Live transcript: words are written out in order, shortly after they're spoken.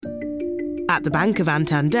At the Bank of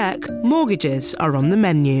Antandek, mortgages are on the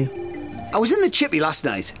menu. I was in the chippy last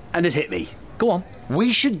night and it hit me. Go on.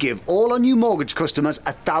 We should give all our new mortgage customers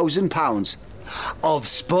 £1,000 of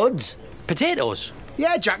spuds. Potatoes?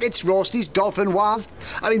 Yeah, jackets, roasties, dolphin wires.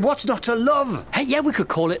 I mean, what's not to love? Hey, yeah, we could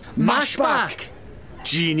call it Mashback.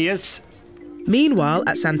 Genius. Meanwhile,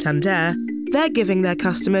 at Santander, they're giving their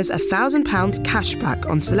customers £1,000 cash back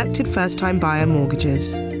on selected first-time buyer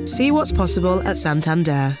mortgages. See what's possible at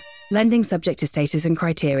Santander. Lending subject to status and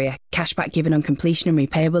criteria. Cashback given on completion and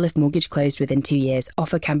repayable if mortgage closed within 2 years.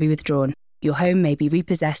 Offer can be withdrawn. Your home may be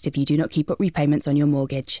repossessed if you do not keep up repayments on your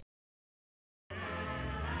mortgage. Wait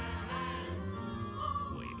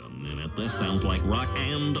a minute, this sounds like rock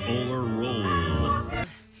and or roll.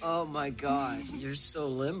 Oh my God, you're so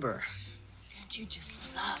limber. Don't you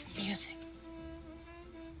just love music?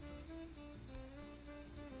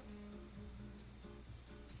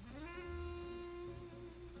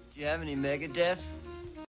 Do you have any Megadeth?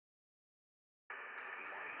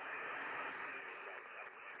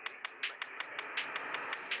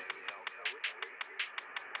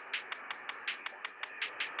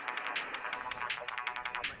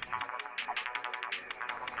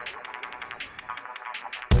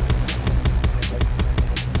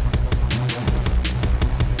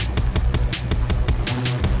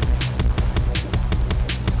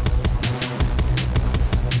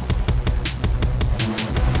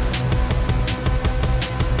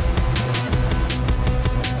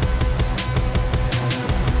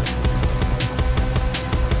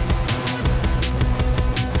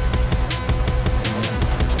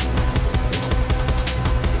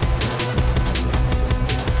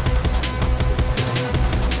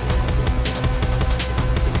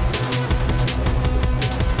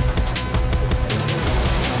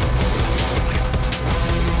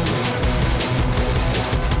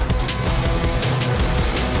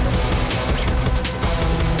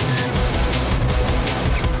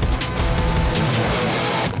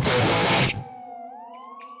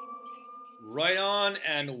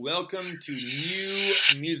 Welcome to New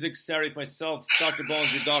Music Saturday with myself, Dr.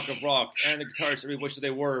 Bones, the Doc of Rock, and the guitarist, everybody wish they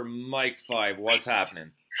were, Mike 5. What's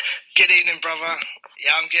happening? Good evening, brother.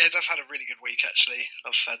 Yeah, I'm good. I've had a really good week, actually.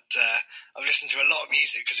 I've listened to a lot of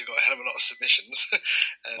music because we've got a hell of a lot of submissions.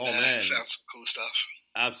 And found some cool stuff.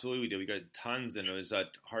 Absolutely, we did. We got tons, and it was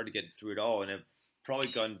hard to get through it all, and I've probably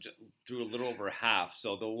gone through a little over half,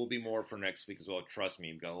 so there will be more for next week as well. Trust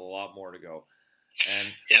me, we've got a lot more to go. And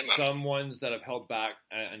some ones that I've held back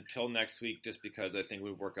until next week just because I think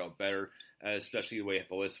would work out better, especially the way I have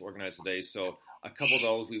the list organized today. So a couple of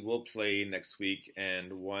those we will play next week,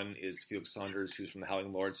 and one is Felix Saunders, who's from the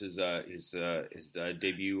Howling Lords, his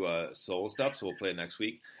debut solo stuff, so we'll play it next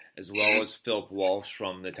week, as well as Philip Walsh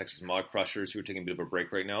from the Texas Mod Crushers, who are taking a bit of a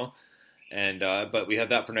break right now. And but we have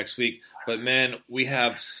that for next week. But man, we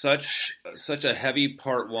have such a heavy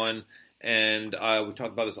part one. And we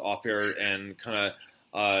talked about this off air, and kind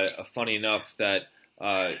of funny enough that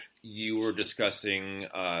you were discussing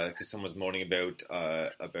because someone was moaning about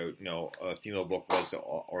female vocalists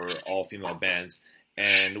or all female bands,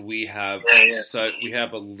 and we have we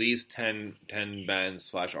have at least 10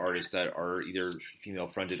 bands / artists that are either female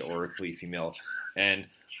fronted or equally female, and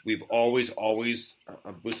we've always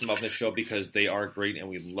boosted them up in the show because they are great and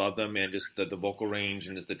we love them, and just the vocal range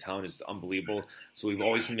and just the talent is unbelievable. So we've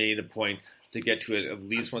always made a point to get to it at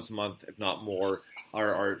least once a month, if not more.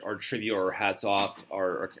 Our trivia or hats off,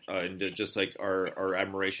 just like our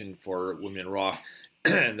admiration for women in rock.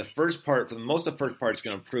 And the first part, for the most of the first part, is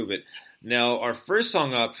going to prove it. Now, our first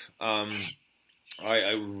song up,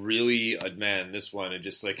 I really, man, this one, it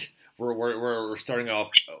just like. We're starting off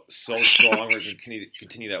so strong. We're going to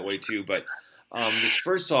continue that way too. But this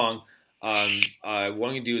first song, what I'm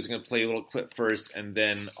going to do is I'm going to play a little clip first, and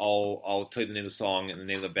then I'll tell you the name of the song and the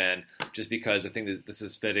name of the band, just because I think that this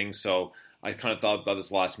is fitting. So I kind of thought about this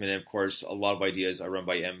last minute. Of course, a lot of ideas I run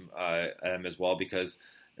by M as well, because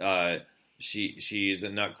she is a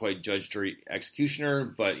not quite judge, jury, executioner.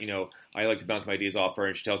 But I like to bounce my ideas off her,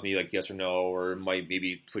 and she tells me like yes or no, or might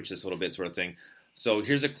maybe twitch this a little bit, sort of thing. So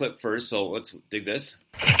here's a clip first, so let's dig this.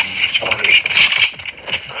 Sorry.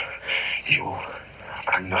 You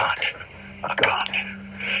are not a god.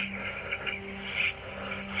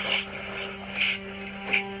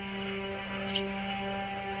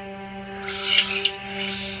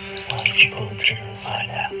 Why don't you pull the trigger and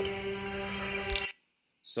find out?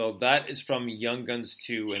 So that is from Young Guns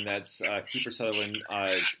 2, and that's Kiefer Sutherland,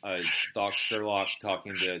 Doc Spurlock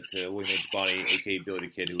talking to William H. Bonney, a.k.a. Billy the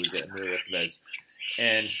Kid, who was at Emilio Estevez.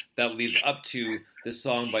 And that leads up to this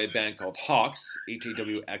song by a band called Hawks,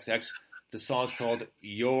 Hawxx. The song is called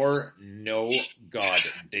You're No God.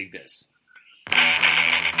 Dig this.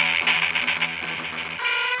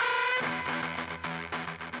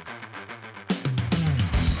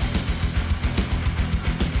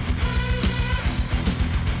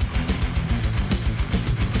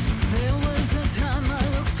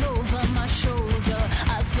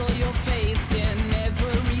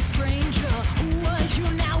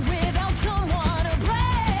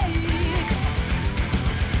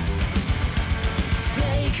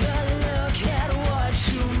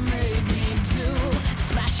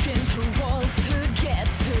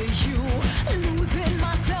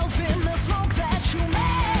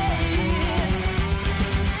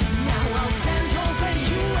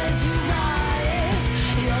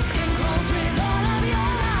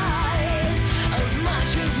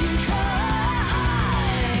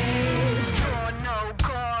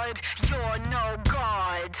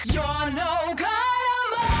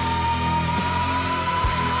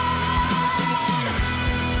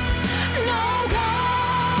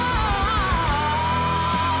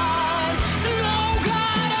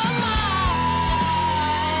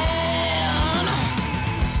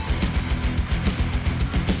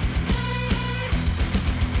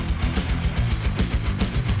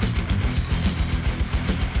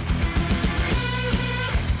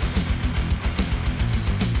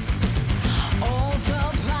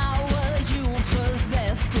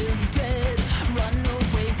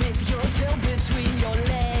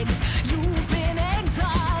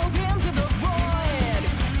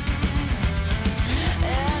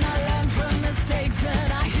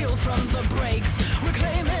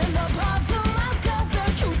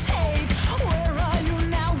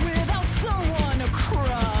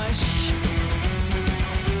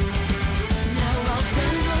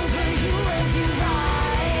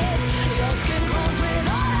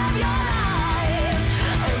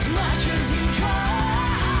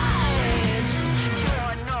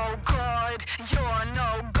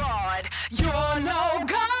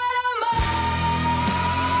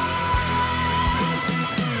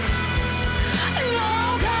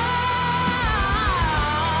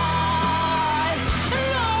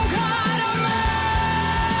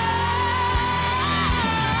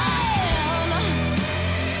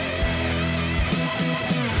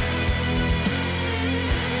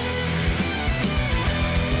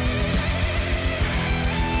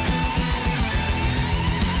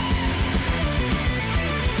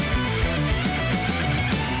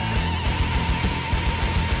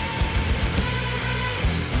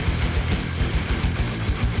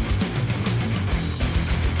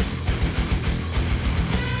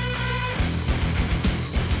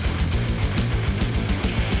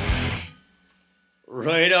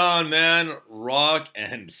 Right on, man. Rock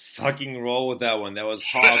and fucking roll with that one. That was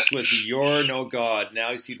Hawks with You're No God.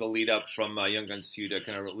 Now you see the lead up from Young Guns 2 to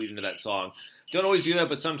kind of lead into that song. Don't always do that,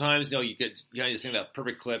 but sometimes, you kind of just think that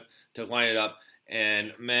perfect clip to line it up.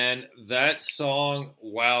 And man, that song,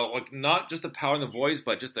 wow, like not just the power in the voice,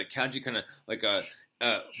 but just the catchy kind of like a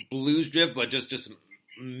blues drip, but just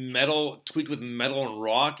metal, tweaked with metal and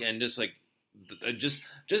rock, and just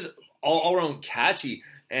all around catchy.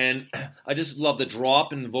 And I just love the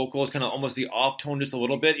drop in the vocals, kind of almost the off tone just a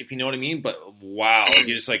little bit, if you know what I mean. But wow,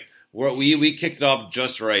 you just like we kicked it off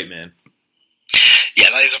just right, man. Yeah,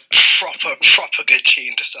 that is a proper good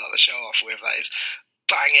tune to start the show off with. That is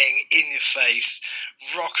banging in your face,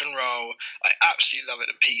 rock and roll. I absolutely love it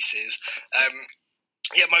to pieces.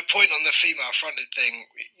 Yeah, my point on the female-fronted thing,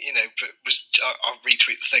 was I'll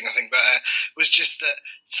retweet the thing, I think, but was just that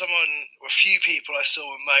a few people I saw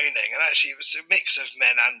were moaning, and actually it was a mix of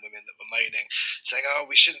men and women that were moaning, saying, "Oh,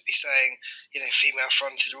 we shouldn't be saying,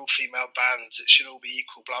 female-fronted, all female bands, it should all be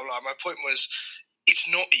equal, blah blah." My point was, it's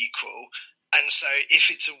not equal. And so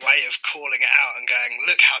if it's a way of calling it out and going,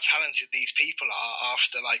 look how talented these people are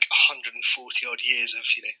after like 140 odd years of,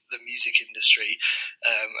 the music industry,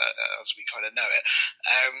 as we kind of know it,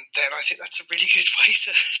 then I think that's a really good way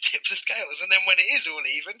to tip the scales. And then when it is all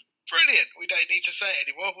even, brilliant. We don't need to say it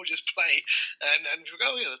anymore. We'll just play and we'll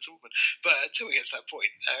go, oh yeah, that's all. But until we get to that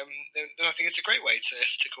point, then I think it's a great way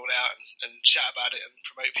to call it out and chat about it and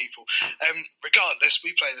promote people. Regardless,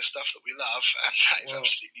 we play the stuff that we love, and that is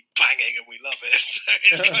absolutely banging, and we love it. So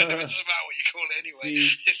it's kind of it's about what you call it anyway.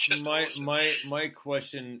 See, it's just awesome. My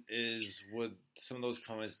question is, would some of those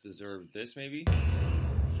comments deserve this maybe?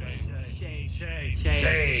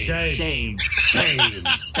 Shame.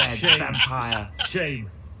 Bad vampire. Shame.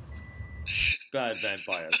 Bad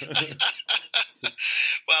vampire. Well,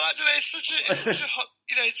 I don't know. It's such a hot.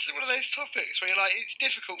 It's one of those topics where you're like, it's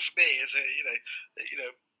difficult for me as a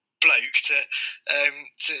bloke to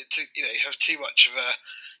have too much of a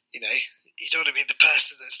you don't want to be the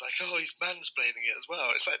person that's like, oh, he's mansplaining it as well.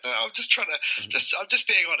 It's like, no, I'm just trying to, I'm just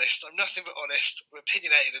being honest. I'm nothing but honest. I'm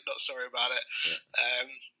opinionated and not sorry about it. Yeah.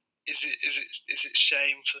 Is it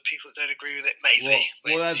shame for the people that don't agree with it? Maybe.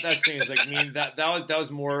 Well, that's the thing. Is like, I mean, that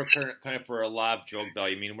was more kind of for a laugh joke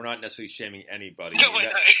value. I mean, we're not necessarily shaming anybody. No, I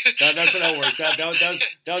know. That's what that works.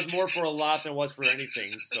 That was more for a laugh than it was for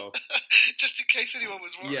anything. So, just in case anyone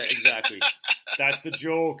was worried. Yeah, exactly. That's the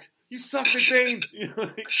joke. You suck at Bane. You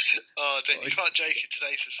can't joke in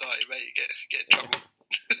today's society, mate. You get in trouble.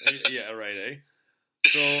 Yeah, right, eh?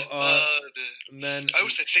 So, and then I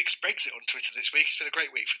also fixed Brexit on Twitter this week. It's been a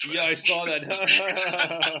great week for Twitter. Yeah, I saw that. But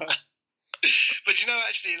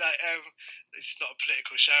actually, this is not a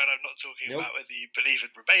political show, and I'm not talking about whether you believe in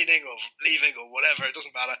remaining or leaving or whatever. It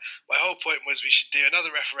doesn't matter. My whole point was we should do another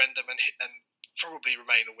referendum and probably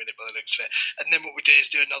remain and win it by the looks of it. And then what we do is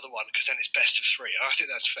do another one, because then it's best of three. And I think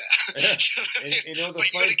that's fair. But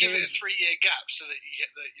you've got to give it a 3-year gap so that you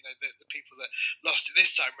get the people that lost it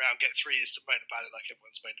this time round get 3 years to moan about it, like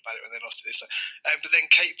everyone's moaned about it when they lost it this time. But then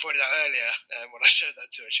Kate pointed out earlier, when I showed that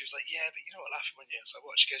to her, she was like, yeah, but you know what happened when you? I was like,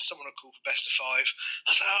 what? She goes, someone will call for best of 5. I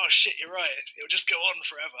was like, oh shit, you're right. It'll just go on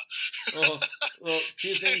forever. Well,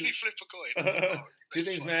 two things. Flip a coin. Two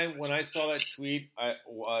things, man. When I saw that tweet,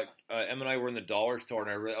 Em and I were in the dollar store,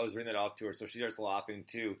 and I was reading that off to her, so she starts laughing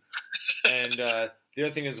too. And the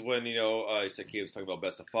other thing is when I said Kate was talking about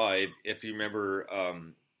best of 5. If you remember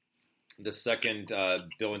the second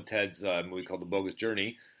Bill and Ted's movie called The Bogus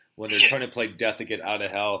Journey, when they're trying to play Death to get out of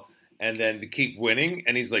hell, and then they keep winning,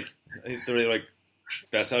 and he's like, they're like,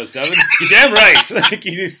 best out of 7? You're damn right. Like,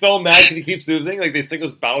 he's so mad because he keeps losing. Like, they sing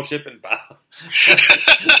us Battleship and Battle.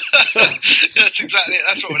 That's exactly it.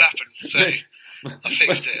 That's what would happen. So I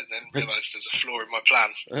fixed it and then realised there's a flaw in my plan,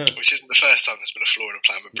 which isn't the first time there's been a flaw in a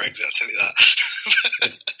plan with Brexit, I'll tell you that.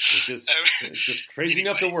 It's just crazy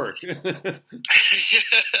enough to work. Anyway,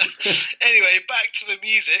 back to the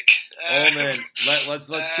music. Oh man, let's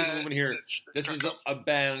keep moving here. This is a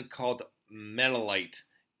band called Metalite.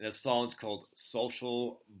 And the song's called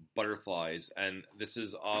Social Butterflies, and this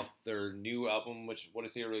is off their new album, which, what I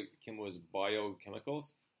say, Kim, was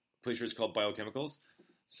Biochemicals. Pretty sure it's called Biochemicals.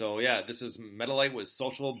 So yeah, this is Metalite with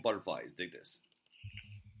Social Butterflies. Dig this.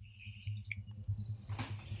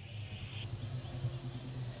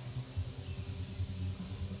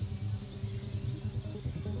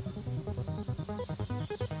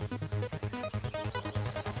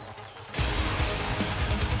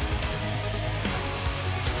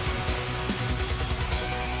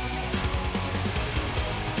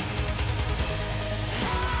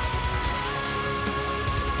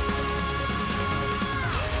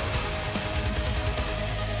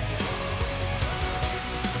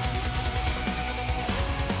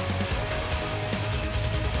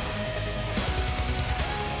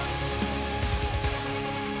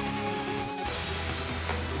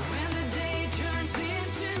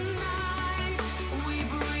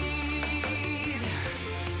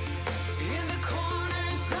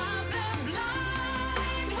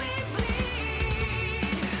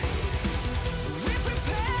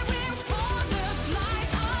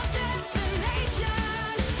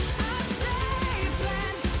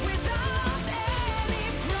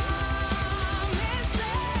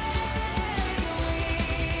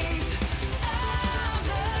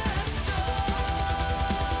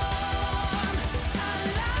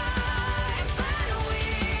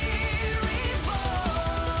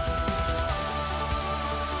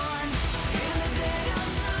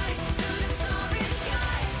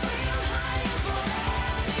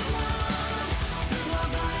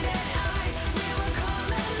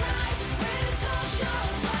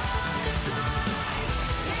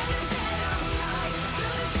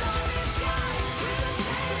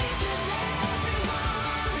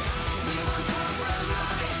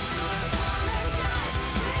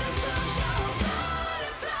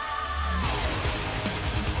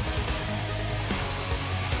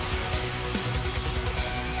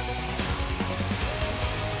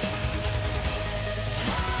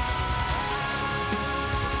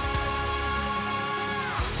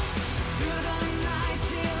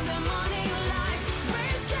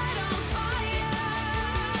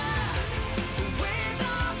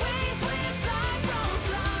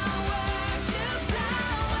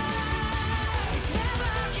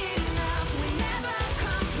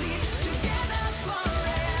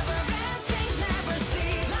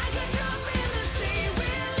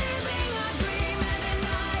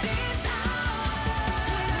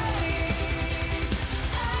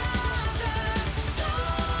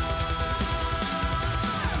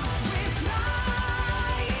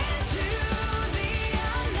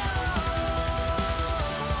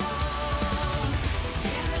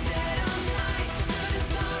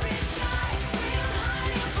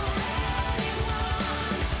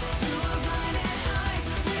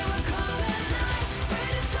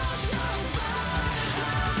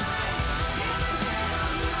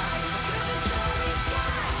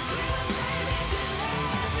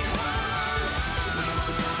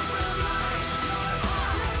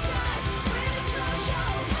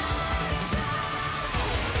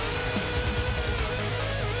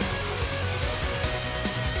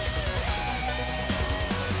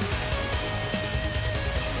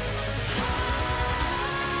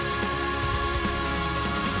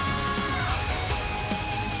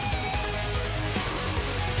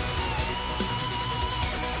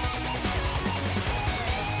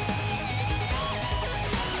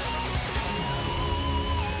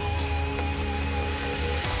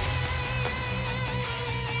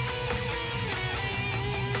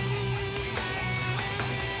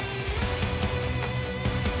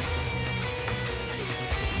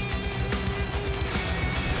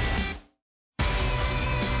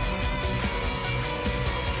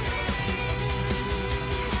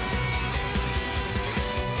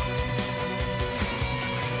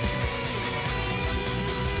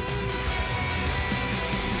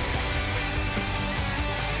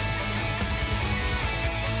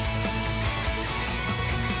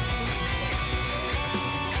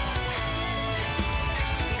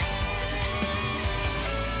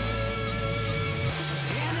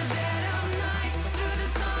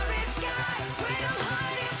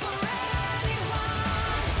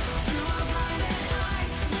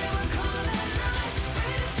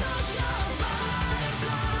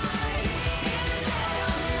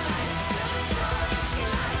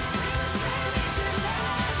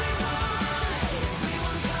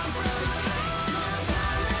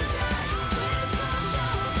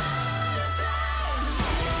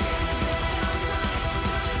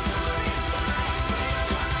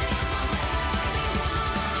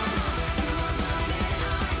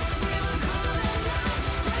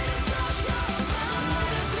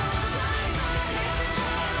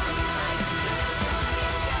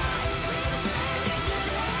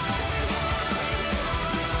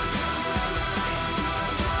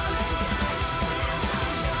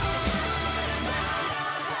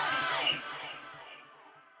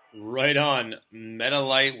 Right on.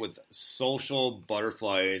 Metalite with Social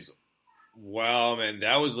Butterflies. Wow, man,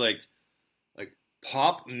 that was like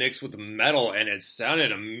pop mixed with metal, and it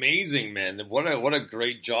sounded amazing, man. What a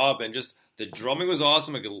great job, and just the drumming was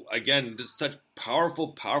awesome. Again, just such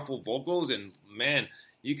powerful vocals, and man,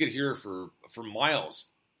 you could hear it for miles.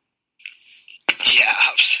 Yeah,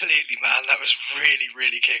 absolutely, man. That was really,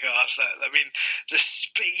 really kick-ass. I mean, the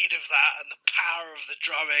speed of that and the power of the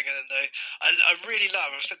drumming, and I really love,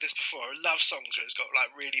 I've said this before, I love songs where it's got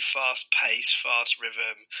like really fast pace, fast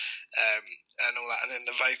rhythm, and all that, and then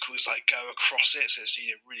the vocals like go across it, so it's, you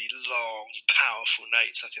know, really long, powerful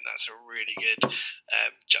notes. I think that's a really good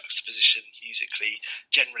juxtaposition musically,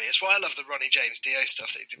 generally. That's why I love the Ronnie James Dio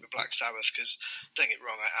stuff that he did with Black Sabbath, because don't get me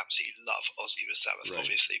wrong, I absolutely love Ozzy with Sabbath, right,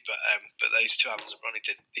 obviously, but those two albums that Ronnie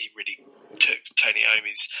did, he really took Tony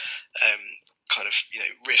Iommi's kind of, you know,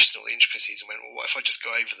 riffs and all the intricacies and went, well, what if I just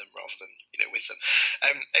go over them rather than, you know, with them?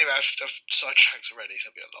 Anyway, I've sidetracked already.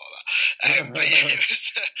 There'll be a lot of that. But yeah, it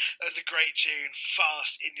was a great tune,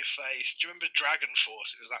 fast, in your face. Do you remember Dragon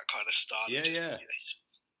Force? It was that kind of style. Yeah, just, yeah. You know,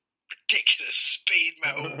 ridiculous speed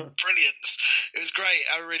metal brilliance. It was great.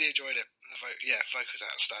 I really enjoyed it. Vocals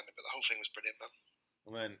outstanding, but the whole thing was brilliant, man.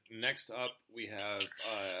 Well, man, next up we have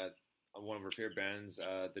one of our favorite bands.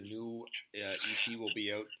 The new EP will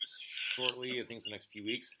be out shortly. I think it's the next few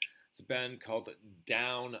weeks. It's a band called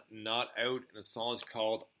Down Not Out, and the song is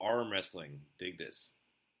called Arm Wrestling. Dig this.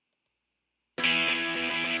 I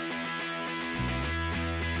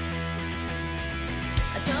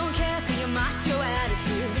don't care for your macho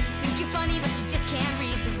attitude. Think you're funny, but you just can't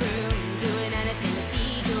read the room. Doing anything to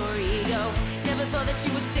feed your ego. Never thought that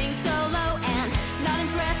you would sing so low, and not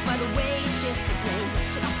impressed by the way you shift the blame.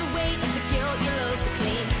 Shut off the weight of the guilt you love to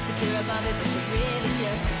claim. Think you're above it, but you're really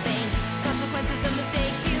just the same. Consequences of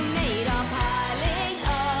mistakes you made are piling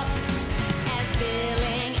up and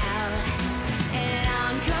spilling out. And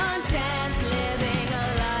I'm content living a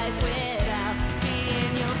life without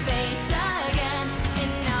seeing your face again.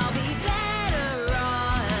 And I'll be better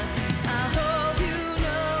off. I hope you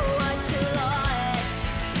know what you lost.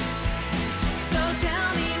 So tell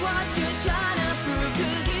me what you're trying to prove,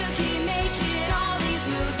 'cause you keep making all these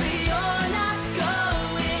moves, but you're not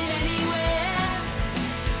going anywhere.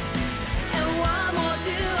 And what more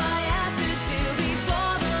do I have to do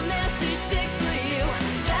before the message sticks for you?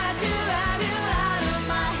 Glad to have you out of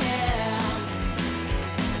my hair.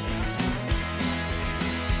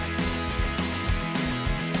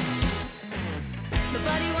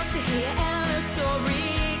 Nobody wants to hear Eleanor's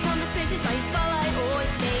story. Conversations by spotlight or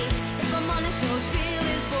stage. If I'm honest, your spiel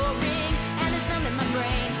is boring and it's numb in my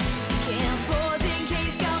brain. Can't pause in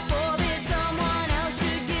case, God forbid, someone else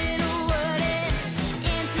should get a word in.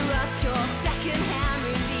 Interrupt your second-hand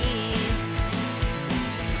routine.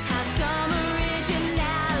 Have some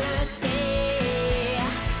originality.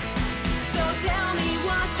 So tell me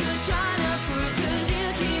what you're trying to prove, 'cause you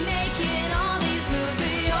keep making all these moves,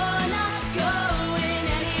 but you're not going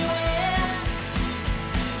anywhere.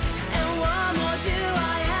 And what more do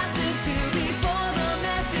I have to do before the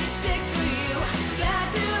message sticks for you? Glad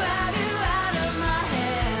to have you out of my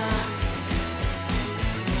hair.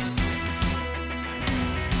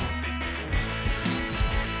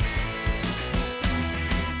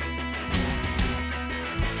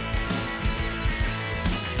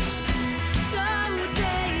 So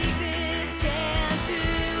take this chance to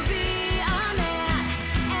be a man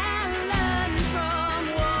and learn from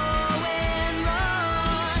what went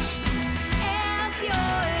wrong. If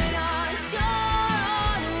you're not sure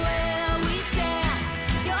on where we stand,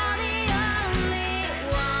 you're the only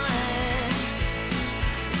one.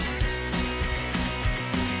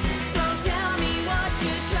 So tell me what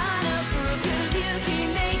you're trying to prove, 'cause you keep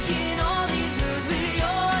making all these moves, but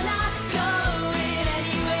you're not going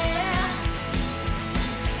anywhere.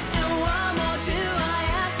 And what more do I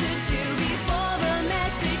have to do before the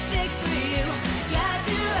message sticks for you? Glad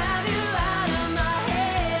to have you out of my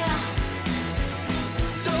hair.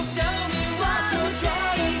 So tell me what you're trying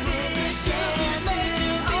to prove, 'cause you keep making all these moves,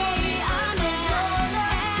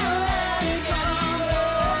 but you're not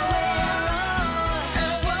going anywhere.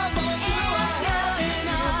 And what more do I have to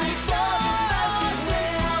do before the message sticks for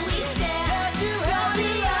you? Glad to have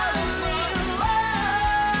you out of my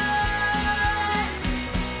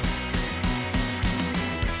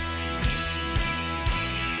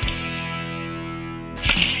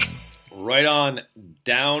Right on.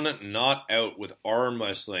 Down Not Out with Arm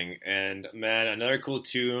Wrestling. And man, another cool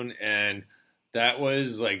tune, and that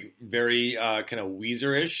was like very kind of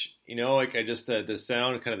Weezer-ish, you know, like I just the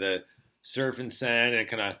sound, kind of the surf and sand, and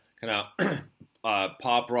kind of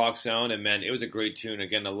pop rock sound, and man, it was a great tune.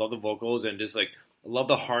 Again, I love the vocals, and just like I love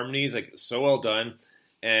the harmonies, like so well done.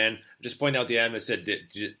 And just pointing out the end, I said,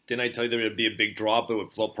 didn't I tell you there would be a big drop that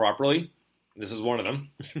would flow properly? This is one of them.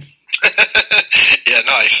 Yeah,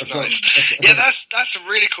 nice. Yeah, that's a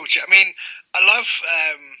really cool tune. I mean, I love,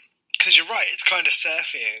 because you're right, it's kind of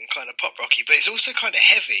surfy and kind of pop rocky, but it's also kind of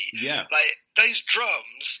heavy. Yeah. Like, those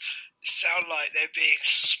drums sound like they're being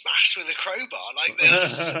smashed with a crowbar. Like, they're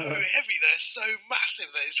so heavy, they're so massive,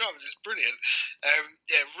 those drums. It's brilliant.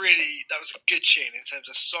 Yeah, really, that was a good tune in terms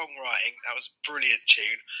of songwriting. That was a brilliant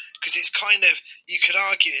tune. Because it's kind of, you could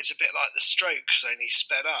argue it's a bit like The Strokes, only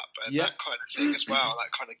sped up, and that kind of thing as well,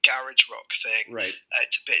 that kind of garage rock thing. Right.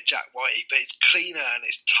 It's a bit Jack White, but it's cleaner and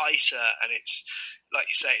it's tighter, and it's, like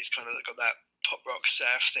you say, it's kind of got that pop rock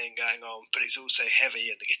surf thing going on, but it's also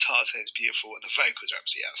heavy, and the guitar tone is beautiful, and the vocals are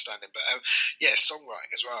absolutely outstanding. But yeah,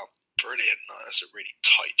 songwriting as well, brilliant. That's a really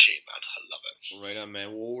tight tune, man. I love it. Right on,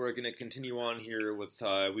 man. Well, we're going to continue on here with,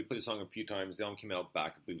 we played the song a few times. The album came out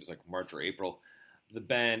back, I believe it was like March or April. The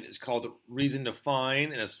band is called Reason to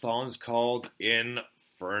Find, and the song is called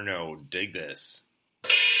Inferno. Dig this.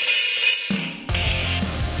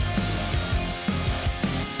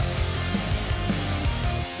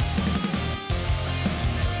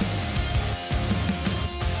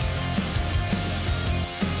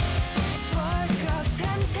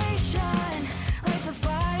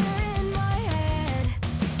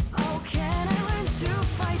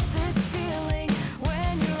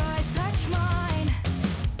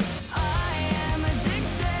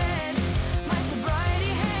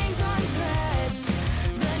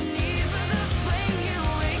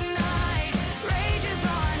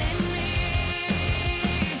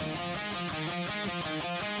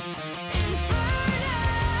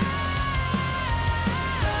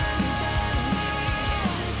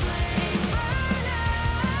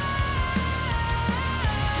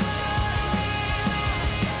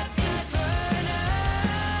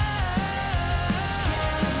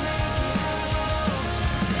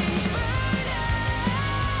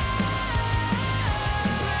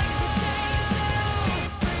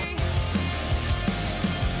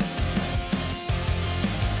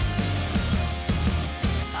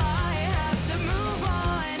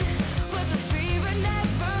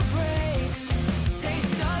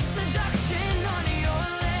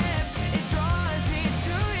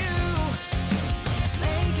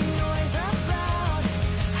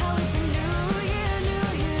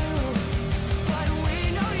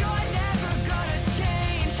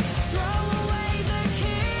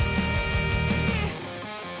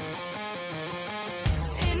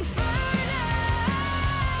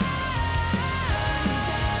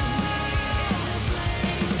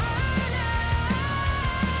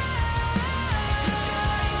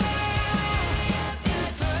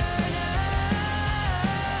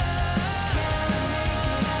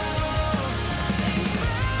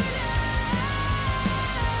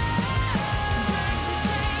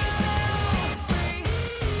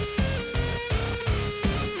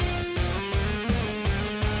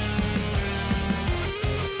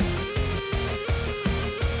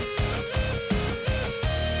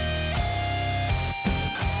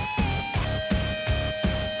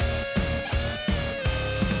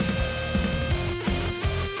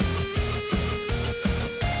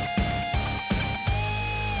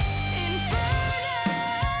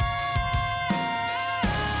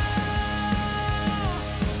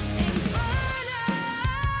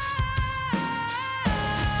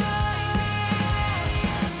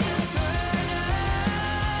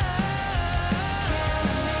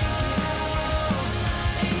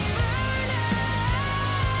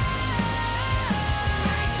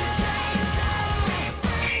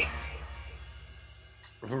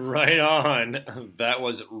 Right on. That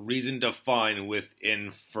was Reason to Find with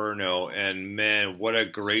Inferno. And man, what a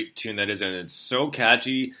great tune that is. And it's so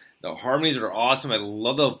catchy. The harmonies are awesome. I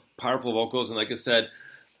love the powerful vocals. And like I said,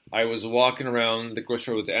 I was walking around the grocery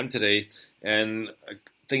store with M today and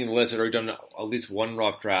thinking the list had already done at least one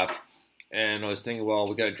rough draft. And I was thinking, well,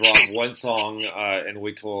 we got to drop one song and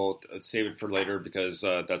wait till save it for later because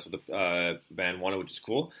that's what the band wanted, which is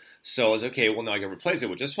cool. So I was okay, well, now I got to replace it,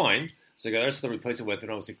 which is fine. So I got others to replace it with,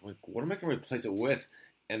 and I was like, what am I going to replace it with?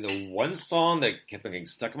 And the one song that kept getting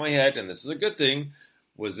stuck in my head, and this is a good thing,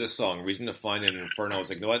 was this song, Reason to Find in Inferno. I was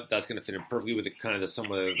like, you know what, that's going to fit in perfectly with the kind of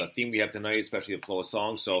some of the theme we have tonight, especially the flow of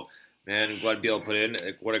songs. So, man, I'm glad to be able to put it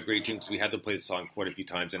in. What a great tune, because we had to play the song quite a few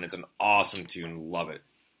times, and it's an awesome tune. Love it.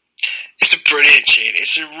 It's a brilliant tune.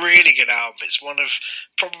 It's a really good album. It's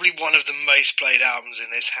probably one of the most played albums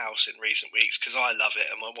in this house in recent weeks because I love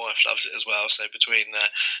it and my wife loves it as well. So between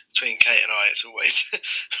Kate and I, it's always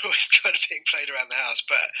kind of being played around the house.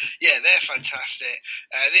 But yeah, they're fantastic.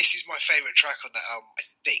 This is my favourite track on that album, I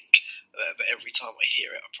think. But every time I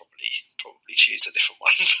hear it, I probably choose a different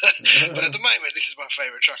one. But at the moment, this is my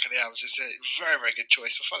favourite track on the album. So it's a very, very good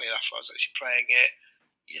choice. Well, funny enough, I was actually playing it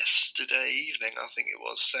yesterday evening, I think it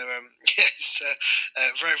was. So it's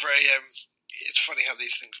very, very. It's funny how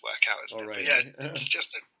these things work out, isn't it? Right. But yeah, it's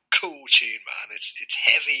just a cool tune, man. It's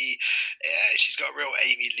heavy. She's got a real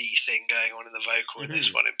Amy Lee thing going on in the vocal in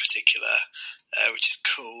this one in particular, which is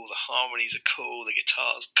cool. The harmonies are cool. The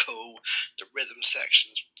guitar's cool. The rhythm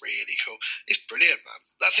section's really cool. It's brilliant,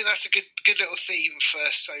 man. I think that's a good little theme for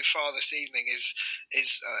so far this evening. Is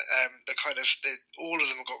the kind of all of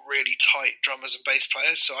them have got really tight drummers and bass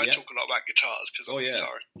players. So I talk a lot about guitars because I'm a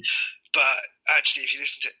guitarist. But actually, if you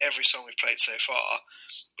listen to every song we've played so far,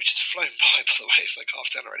 which has flown by the way, it's like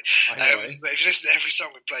 10:30 already. But if you listen to every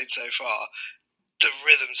song we've played so far, the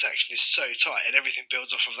rhythm section is so tight, and everything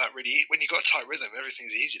builds off of that. Really, when you've got a tight rhythm,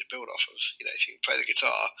 everything's easy to build off of. You know, if you can play the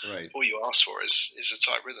guitar, all you ask for is a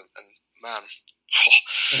tight rhythm. And man,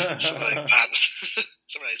 some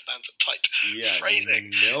of those bands are tight.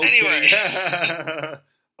 Phrasing. Anyway.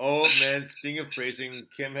 Oh man, speaking of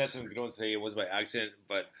phrasing, Kim had some good ones today. It was by accident,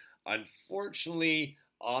 but unfortunately,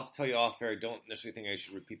 I'll have to tell you off air. I don't necessarily think I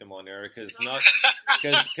should repeat them on air because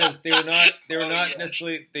they were not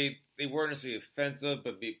necessarily they weren't necessarily offensive,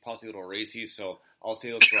 but possibly a little racy. So I'll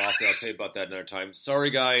say those for off air. I'll tell you about that another time.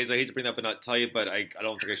 Sorry guys, I hate to bring that up and not tell you, but I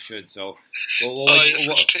don't think I should. So we'll wait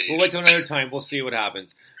till another time. We'll see what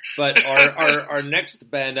happens. But our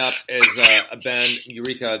next band up is a band,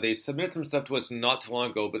 Eureka. They submitted some stuff to us not too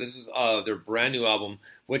long ago, but this is their brand new album,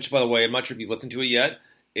 which by the way, I'm not sure if you've listened to it yet.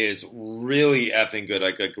 Is really effing good.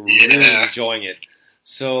 Like really enjoying it.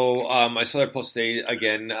 So I saw their post today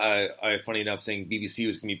again. Funny enough, saying BBC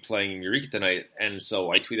was going to be playing Eureka tonight, and so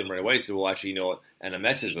I tweeted them right away. So we'll actually know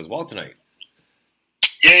NMS is as well tonight.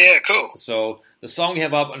 Yeah, cool. So the song we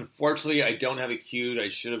have up, unfortunately, I don't have it queued. I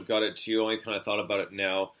should have got it to you. I only kind of thought about it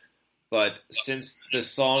now, but since the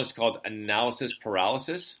song is called Analysis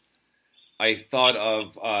Paralysis. I thought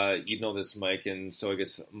of, you know this, Mike, and so I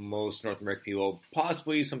guess most North American people,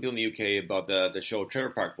 possibly some people in the UK, about the show Trailer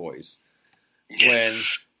Park Boys. When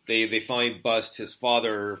they finally bust his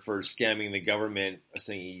father for scamming the government,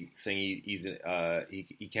 saying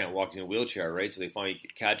he can't walk in a wheelchair, right? So they finally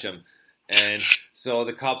catch him. And so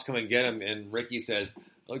the cops come and get him, and Ricky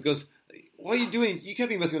goes, what are you doing? You can't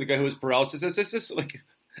be messing with the guy who has paralysis.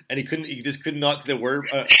 And he just could not say the word.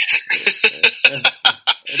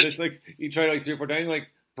 And it's like he tried 3 or 4 times, like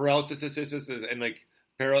paralysis, and like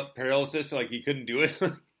paralysis, like he couldn't do it.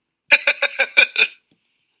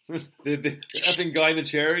 the effing guy in the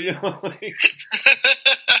chair, you know.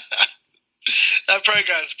 That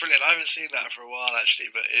program's brilliant. I haven't seen that for a while actually,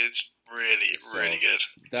 but it's really good.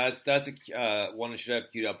 That's a one that should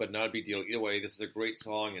have queued up, but not a big deal. Either way, this is a great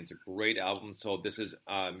song and it's a great album. So this is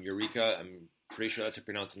Eureka. I'm pretty sure that's how you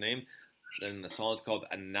pronounce the name. Then the song is called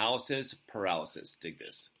Analysis Paralysis. Dig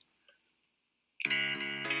this.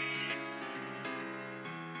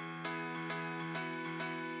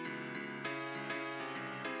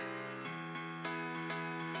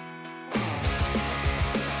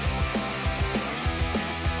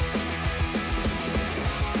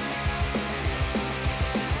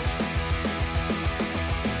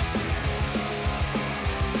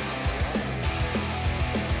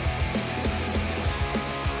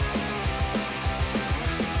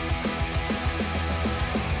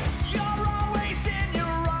 You're always in your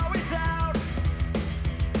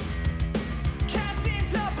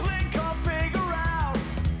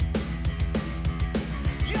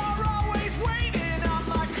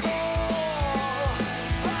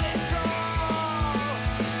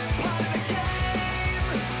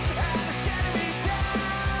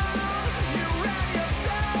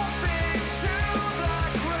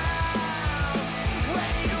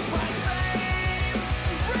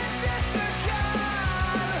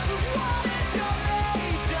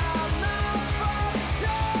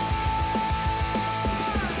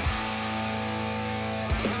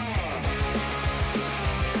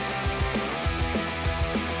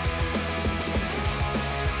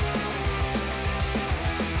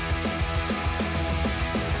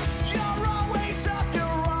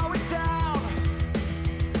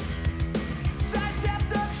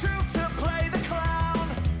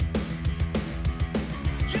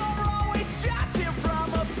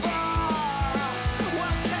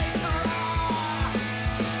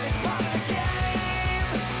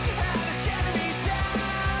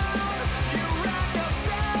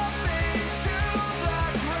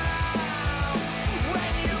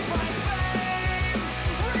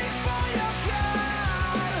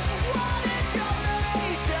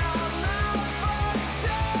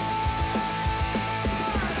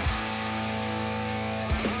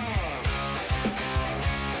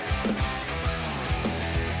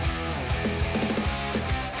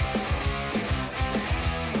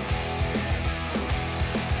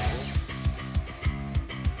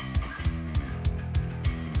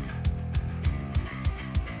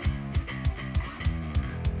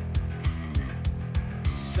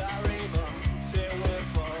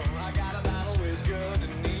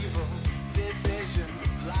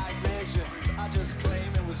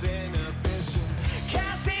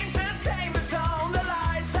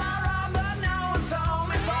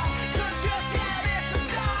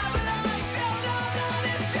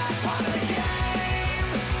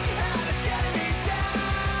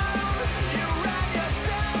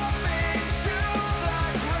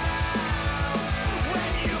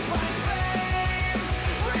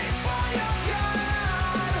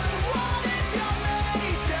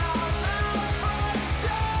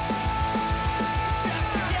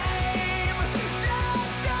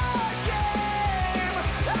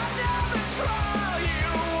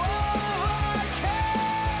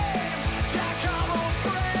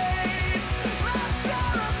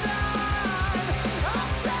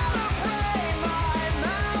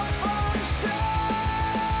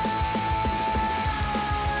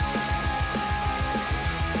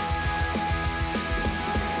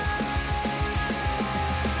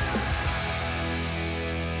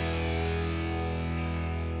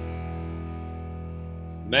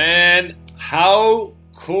How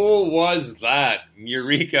cool was that?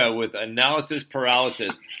 Eureka with Analysis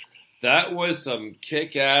Paralysis. That was some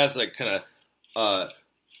kick-ass, like, kind of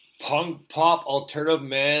punk pop alternative,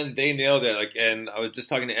 man. They nailed it. Like, and I was just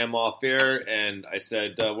talking to Em off air, and I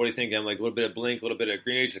said, "What do you think?" I'm like, a little bit of Blink, a little bit of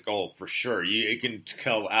Green Age. Like, oh, for sure, you can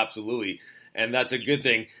tell absolutely, and that's a good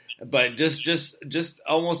thing. But just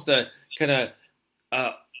almost a kind of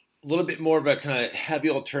a little bit more of a kind of heavy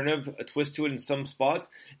alternative, a twist to it in some spots.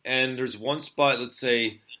 And there's one spot, let's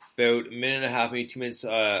say about a minute and a half, maybe 2 minutes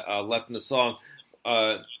left in the song.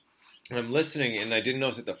 I'm listening, and I didn't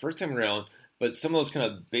notice it the first time around. But some of those kind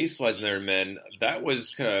of bass lines in there, man, that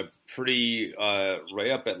was kind of pretty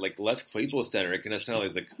right up at like Les Claypool standard. It kind of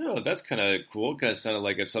sounded like, oh, that's kind of cool. Kind of sounded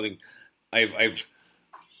like it's something I've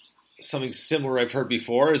something similar I've heard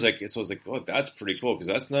before. Is like, so I was like, oh, that's pretty cool because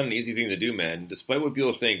that's not an easy thing to do, man. Despite what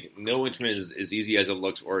people think, no instrument is as easy as it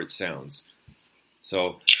looks or it sounds.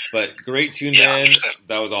 So, but great tune, man.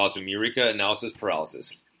 That was awesome. Eureka, Analysis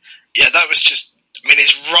Paralysis. Yeah, that was just. I mean,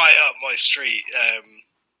 it's right up my street.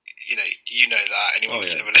 You know that. Anyone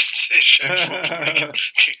who's ever listened to this show,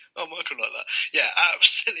 oh, Michael like that. Yeah,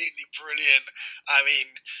 absolutely brilliant. I mean,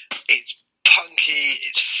 it's punky,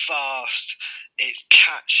 it's fast, it's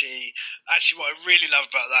catchy. Actually, what I really love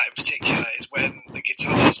about that in particular is when the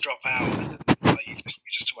guitars drop out, and then, like you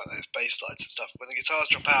just talk about those bass lines and stuff. When the guitars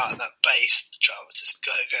drop out and that bass, the drums just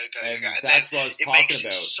go, and and that's then what I was it talking makes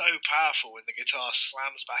about. it so powerful when the guitar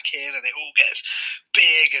slams back in and it all gets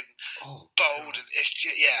big and bold, and it's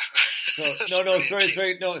just,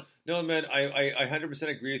 sorry, no, man, I 100%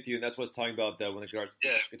 agree with you, and that's what I was talking about. That when the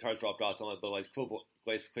guitars dropped off, something like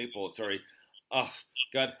Les Claypool, sorry. Oh,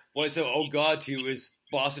 God. What I said, oh, God, to you is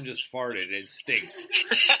Boston just farted and it stinks.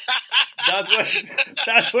 That's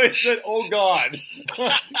what I said, oh, God.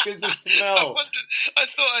 Because the smell. I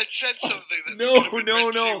thought I'd said something that No.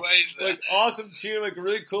 two ways there. Like, awesome tune, like,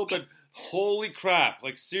 really cool, but holy crap.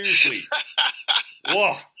 Like, seriously.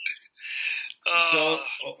 Whoa. Dog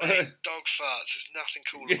farts. There's nothing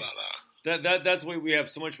cool about that. That's why we have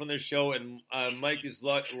so much fun on this show, and Mike is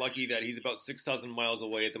lucky that he's about 6,000 miles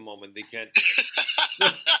away at the moment. They can't.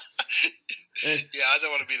 Yeah, I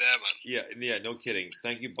don't want to be there, man. Yeah, no kidding.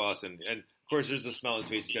 Thank you, Boston. And of course, there's a smile on his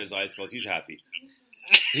face. He's got his eyes closed. He's happy.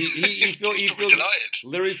 He feels delighted.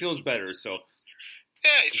 Literally feels better. So. Yeah,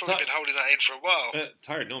 he's probably been holding that in for a while.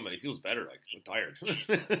 Tired? No, man. He feels better. Like, I'm tired.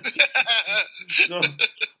 So,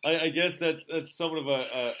 I guess that's somewhat of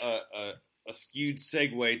a skewed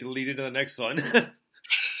segue to lead into the next one.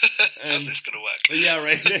 How's this going to work? Yeah,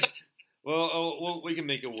 right. Well, we can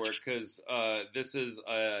make it work because this is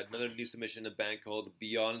another new submission, a band called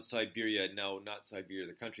Beyond Siberia. No, not Siberia.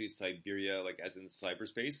 The country is Siberia, like as in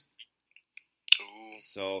cyberspace. Ooh.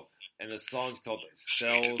 So, and the song's called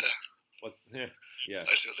Cells. Yeah.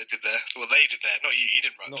 I see what they did there. Well, they did there, not you. You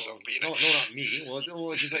didn't write the song, but you know. No, not me.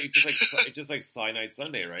 Well, it's just like Cyanide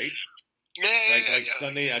Sunday, right? Yeah.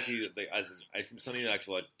 Sunday actually, like as in Sunday, an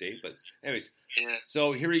actual date. But anyways, yeah.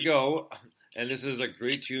 So here we go, and this is a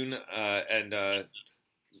great tune, and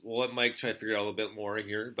we'll let Mike try to figure out a little bit more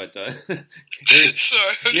here. But sorry,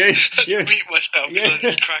 I'm just beat myself because I'm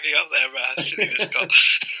just cracking up there, man. Silly this guy.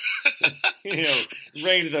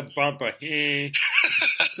 Rain to the bumper.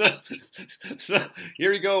 So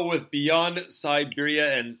here we go with Beyond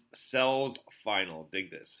Siberia and Cells Final.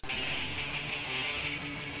 Dig this.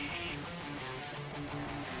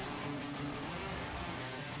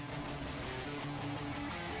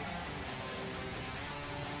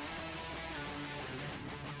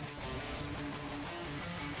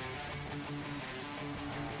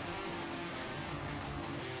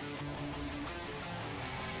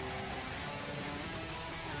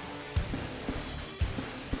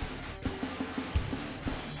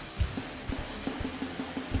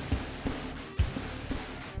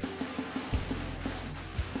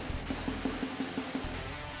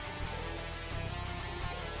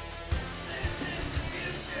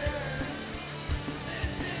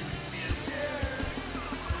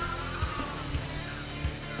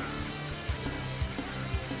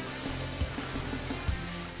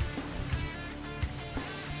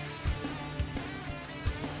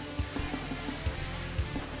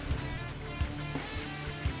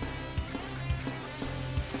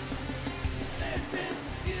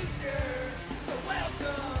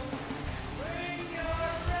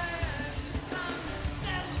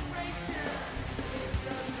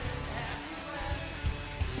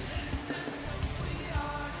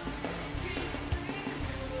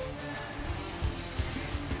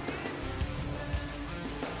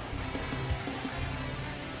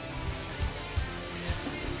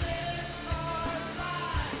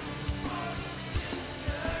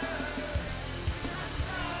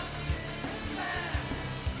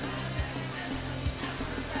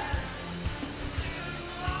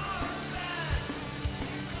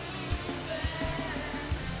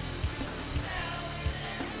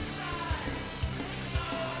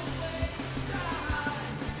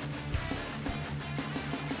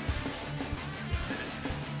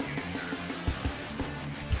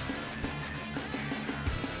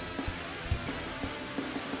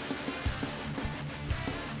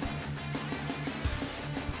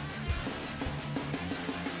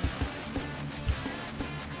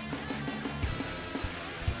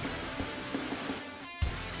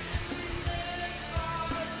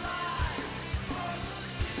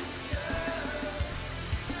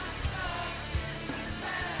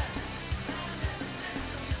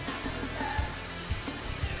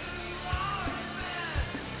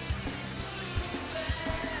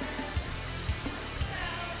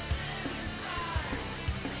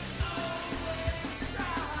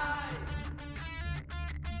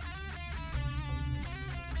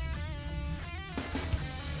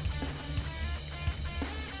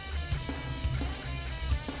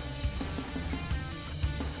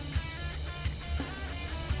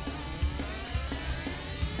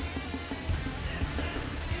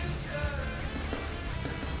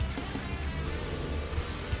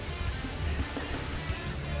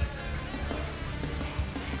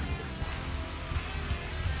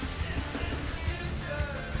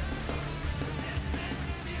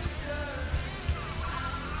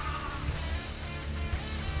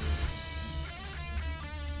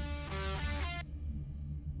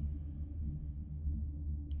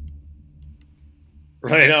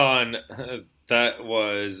 Right on. That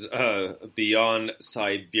was Beyond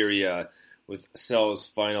Siberia with Cell's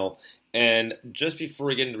Final. And just before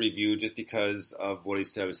we get into review, just because of what he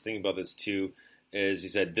said, I was thinking about this too, is he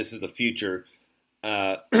said, this is the future.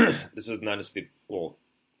 This is not necessarily, well,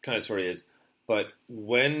 kind of sort of is, but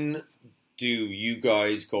when do you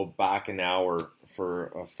guys go back an hour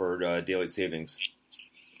for daylight savings?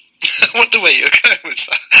 I wonder where you're going with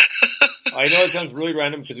that. I know it sounds really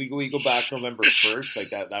random because we go back November 1st,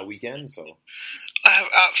 like that weekend, so. I have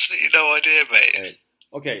absolutely no idea, mate. Right.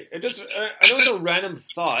 Okay, I know it's a random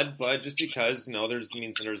thought, but just because,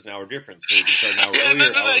 there's an hour difference, so you can start an hour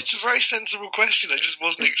earlier. No, it's a very sensible question. I just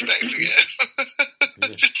wasn't expecting it.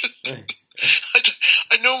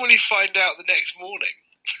 I normally find out the next morning.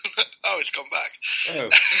 Oh, it's gone back. Oh.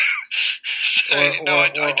 So,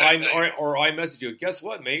 I message you. Guess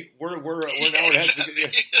what, mate? We're an hour ahead.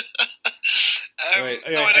 Right.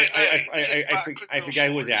 I forgot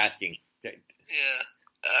who was asking. Yeah.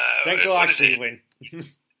 Thanks a lot, Cleveland. Yeah,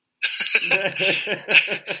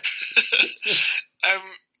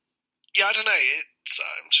 I don't know.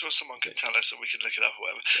 I'm sure someone can tell us, or we can look it up, or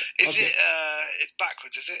whatever. It's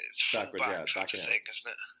backwards, is it? It's backwards, yeah. That's a thing,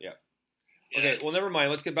 isn't it? Yeah. Okay, well, never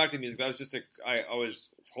mind. Let's get back to the music. That was just I was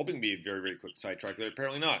hoping to be a very, very quick sidetrack, but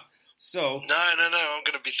apparently not. So No. I'm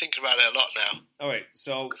going to be thinking about it a lot now. All right,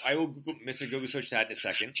 so I will Mr. Google search that in a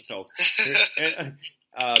second. So,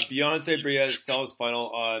 Beyond Siberia, Cell's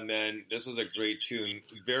Final. Man, this was a great tune.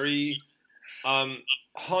 Very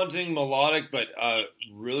haunting, melodic, but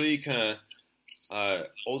really kind of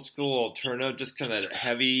old school alternative. Just kind of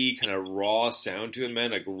heavy, kind of raw sound to it,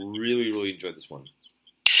 man. Like really, really enjoyed this one.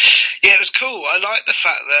 Yeah, it was cool. I like the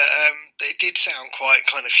fact that it did sound quite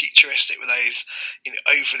kind of futuristic with those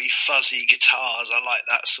overly fuzzy guitars. I like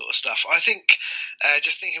that sort of stuff. I think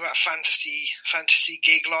just thinking about fantasy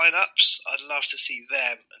gig lineups, I'd love to see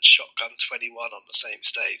them and Shotgun 21 on the same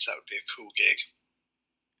stage. That would be a cool gig.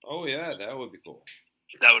 Oh yeah, that would be cool.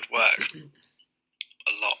 That would work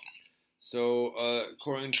a lot. So,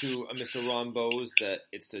 according to Mr. Ron Bowes, that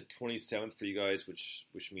it's the 27th for you guys, which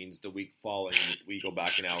means the week following we go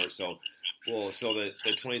back an hour. So, the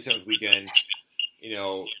 27th weekend,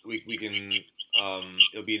 we can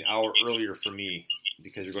it'll be an hour earlier for me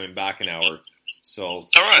because you're going back an hour. So, all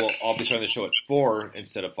right. I'll be starting the show at 4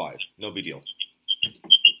 instead of 5. No big deal.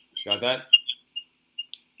 Got that?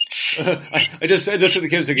 I just said this to the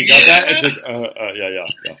kids. Like, you got that? It's like, yeah.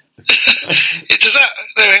 Does that?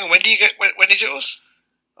 No, hang on. When do you get? When is yours?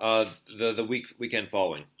 The weekend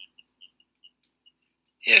following.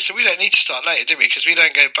 Yeah, so we don't need to start later, do we? Because we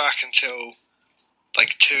don't go back until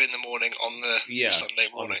like 2 in the morning on the Sunday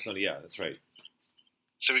morning. Yeah, that's right.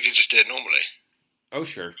 So we could just do it normally. Oh,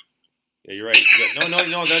 sure. Yeah, you're right.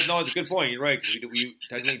 No, it's a good point. You're right, because we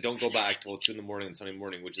technically don't go back till 2 in the morning on Sunday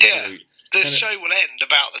morning, which is the show will end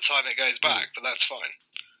about the time it goes back, but that's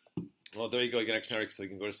fine. Well, there you go. You get an extra hour so you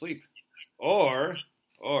can go to sleep, or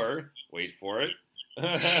wait for it.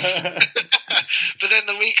 But then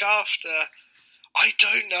the week after, I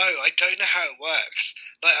don't know how it works.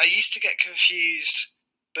 Like I used to get confused,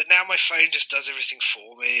 but now my phone just does everything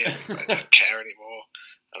for me, and I don't care anymore.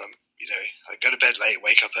 And I go to bed late,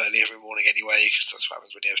 wake up early every morning anyway, because that's what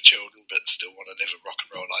happens when you have children, but still want to live a rock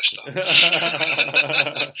and roll lifestyle.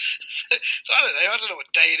 So I don't know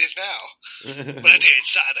what day it is now. But I do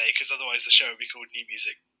it's Saturday, because otherwise the show would be called New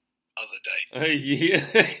Music Other Day. Yeah.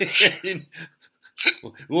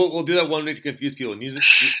 We'll do that one week to confuse people.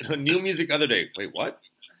 New music other day. Wait, what?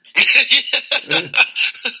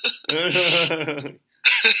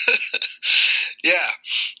 Yeah.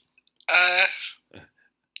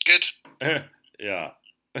 Good. Yeah.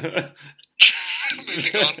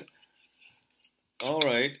 Moving on. All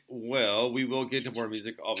right. Well, we will get into more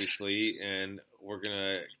music, obviously, and we're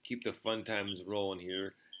gonna keep the fun times rolling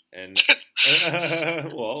here. And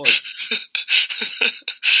well,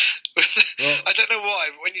 I don't know why,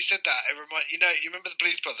 but when you said that, it you remember the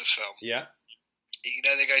Blues Brothers film? Yeah.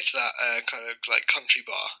 They go to that kind of like country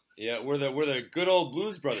bar. Yeah, we're the good old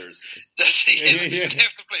Blues Brothers. They have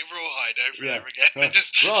to play Rawhide over and over again.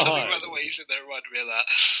 Just something about the way you said that reminded me of that.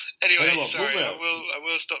 Anyway, sorry, I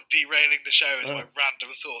will stop derailing the show with my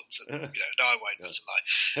random thoughts. And, no, I won't. That's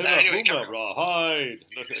a lie. Anyway, Rawhide.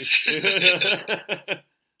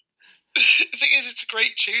 The thing is, it's a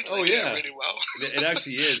great tune. They do it really well. It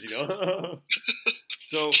actually is,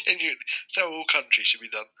 So genuinely, so all country should be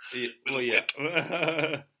done.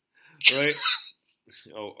 Right.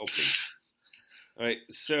 Oh, please. All right.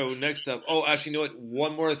 So next up. Oh, actually, you know what?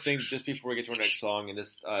 One more thing, just before we get to our next song, and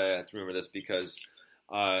this I have to remember this because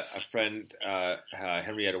a friend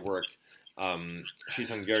Henry at work she's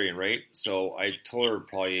Hungarian, right? So I told her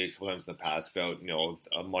probably a couple times in the past about,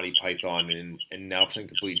 Monty Python and now something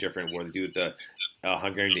completely different where they do the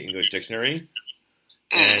Hungarian to English dictionary.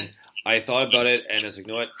 And I thought about it, and I was like,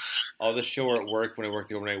 you know what? I'll just show her at work when I work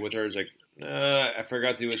the overnight with her. It's like, I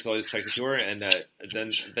forgot to do it, so I just texted to her, and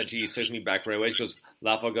then she says me back right away. She goes,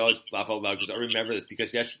 laugh out loud, because I remember this, because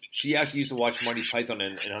she actually used to watch Monty Python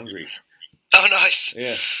in Hungary. Oh, nice.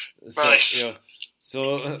 Yeah. So, nice.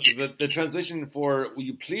 So the translation for "will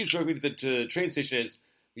you please drive me to the train station" is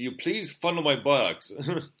 "will you please funnel my buttocks?"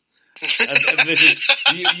 and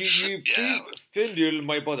you please findle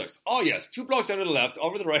my buttocks. Oh yes, 2 blocks down to the left,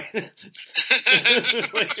 over the right. And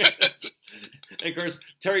of course,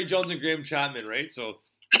 Terry Jones and Graham Chapman, right? So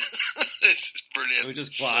it's brilliant. Which is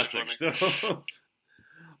classic. So,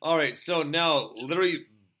 all right, so now literally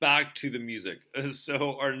back to the music.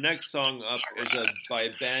 So our next song up is by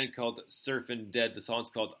a band called Surfin' Dead. The song's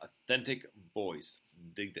called Authentic Voice.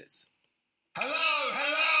 Dig this.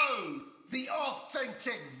 Hello, the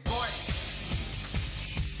authentic voice.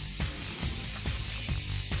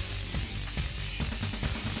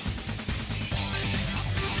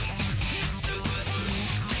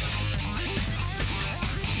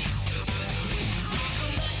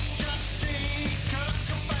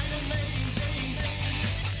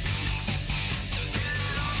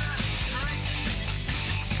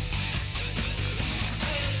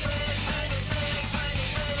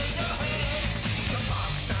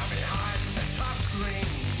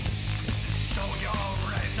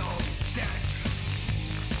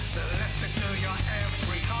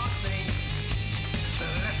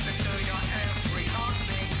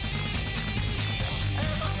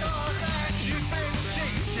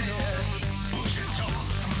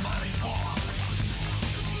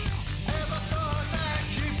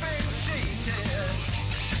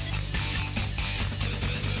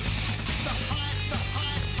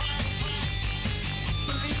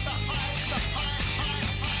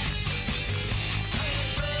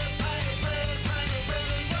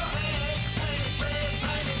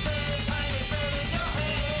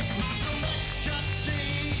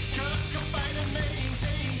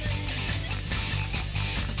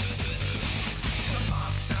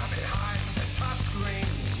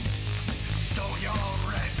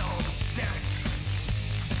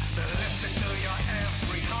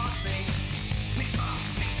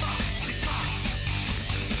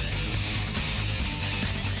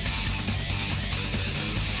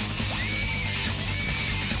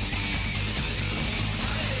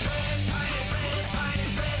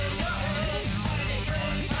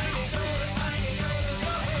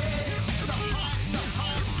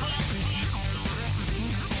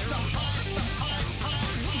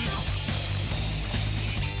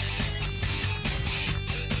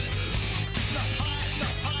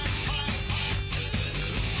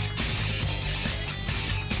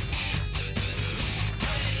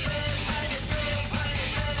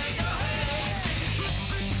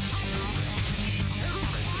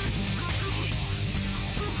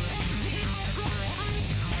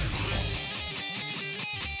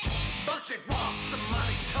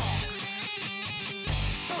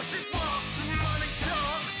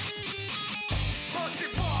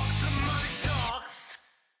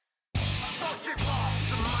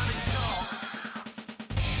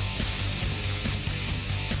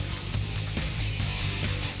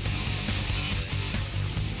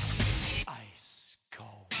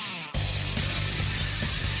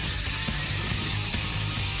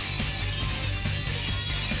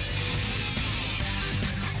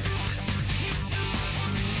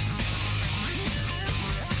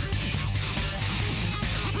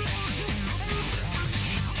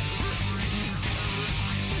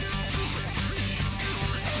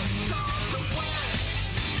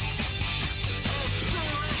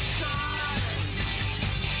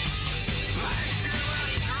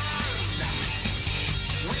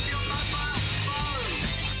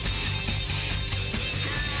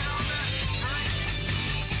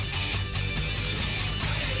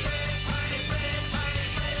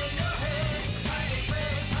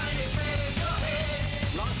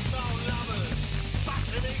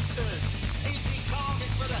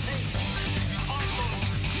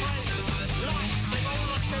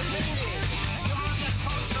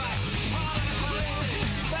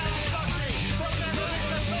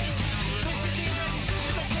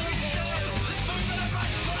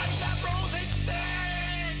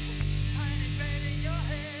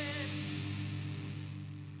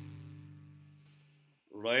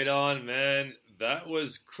 Right on, man. That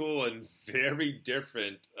was cool and very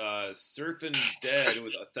different. Surfin' Dead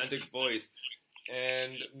with Authentic Voice.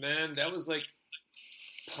 And, man, that was like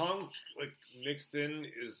punk like mixed in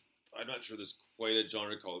is, I'm not sure there's quite a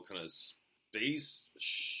genre called kind of space,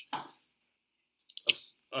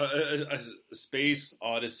 space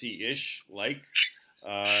odyssey-ish like.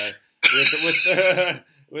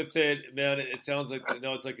 With it, man, it sounds like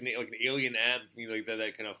it's like an alien amp, like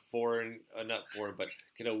that kind of foreign, not foreign, but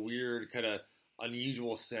kind of weird, kind of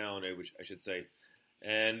unusual sound, I should say.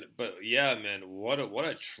 But yeah, man, what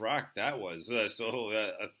a track that was. So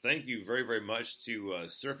thank you very, very much to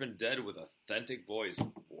Surfin' Dead with Authentic Voice.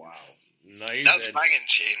 Wow, nice. That's banging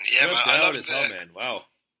tune. Yeah, man, I love hell, man. Wow.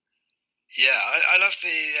 Yeah, I love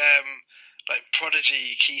the like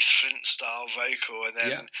Prodigy Keith Flint style vocal, and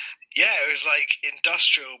then it was like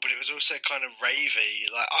industrial, but it was also kind of ravey.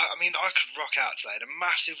 Like I mean, I could rock out to that in a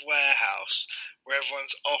massive warehouse where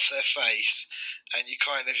everyone's off their face, and you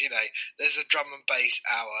kind of, there's a drum and bass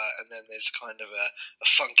hour, and then there's kind of a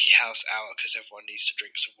funky house hour because everyone needs to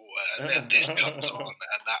drink some water, and then this comes on,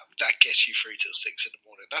 and that gets you through till 6 in the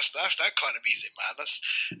morning. That's that kind of music, man.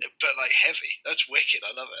 But like heavy. That's wicked.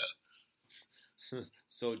 I love it.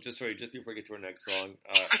 So just before I get to our next song,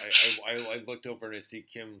 I looked over and I see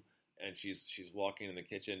Kim, and she's walking in the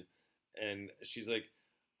kitchen, and she's like,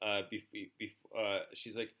 I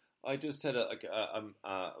just had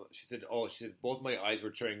she said both my eyes were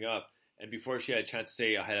tearing up, and before she had a chance to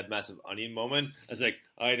say I had a massive onion moment, I was like,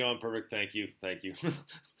 I know, I'm perfect, thank you. And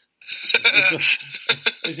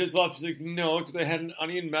she just laughed. She's like, no, because I had an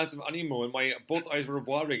massive onion moment. Both eyes were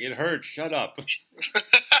watering. It hurt. Shut up. Of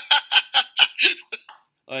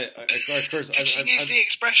course, did she use the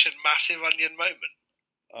expression "massive onion moment"?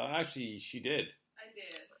 Actually, she did. I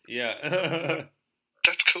did. Yeah.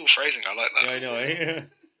 That's cool phrasing. I like that. Yeah, I know.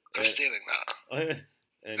 I'm stealing that.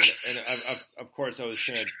 And of course, I was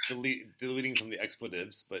kind of deleting some of the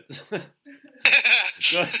expletives, but.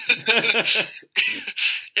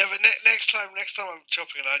 Yeah, but next time I'm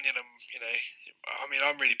chopping an onion,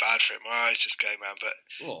 I'm really bad for it. My eyes just go, man. But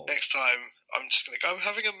next time, I'm just going to go, I'm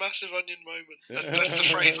having a massive onion moment. That's the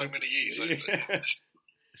phrase I'm going to use.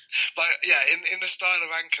 But yeah, in the style of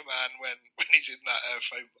Anchorman when he's in that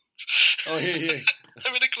phone box. Oh, yeah.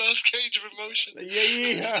 I'm in a glass cage of emotion.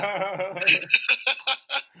 Yeah.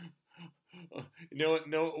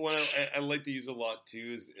 What I like to use a lot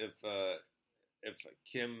too is if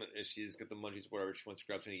Kim, if she's got the munchies, whatever, she wants to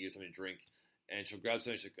grab something to use something to drink, and she'll grab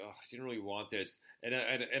something, she's like, oh, she didn't really want this, and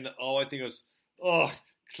all I think was, oh,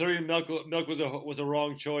 clearly milk was a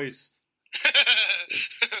wrong choice.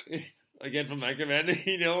 Again from Anchorman, when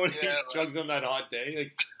he chugs on that hot day,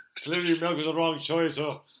 like, clearly milk was a wrong choice.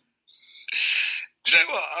 Oh. Do you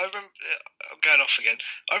know what? I remember, I'm going off again.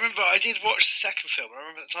 I remember I did watch the second film, and I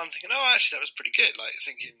remember at the time thinking, oh, actually, that was pretty good, like,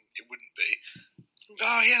 thinking it wouldn't be.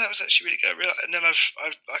 Oh yeah, that was actually really good. And then I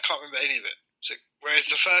can't remember any of it. So, whereas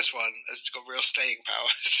the first one has got real staying power.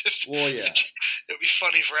 It's just, it'll be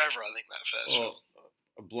funny forever. I think that first film.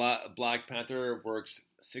 Black Panther works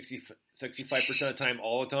 65% of the time,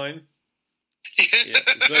 all the time. Yeah.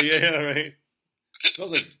 So right. It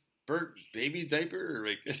smells like burnt baby diaper. Or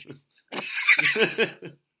like.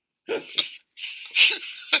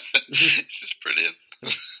 This is brilliant.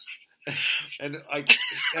 And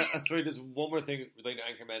sorry, there's one more thing related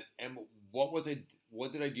to Anchorman. And what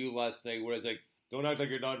did I do last night where I was like, don't act like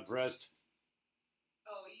you're not impressed?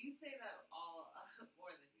 Oh, you say that all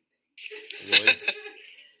more than you think. Really?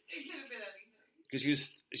 It could have been anything.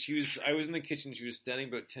 Because I was in the kitchen, she was standing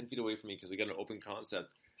about 10 feet away from me because we got an open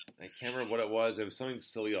concept. I can't remember what it was. It was something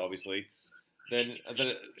silly, obviously. Then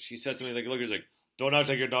she said something like, look, it's like, don't act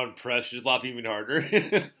like you're not impressed. She's laughing even harder.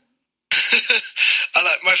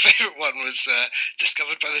 My favourite one was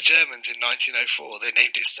discovered by the Germans in 1904. They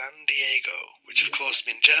named it San Diego, which of course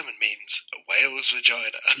in German means a whale's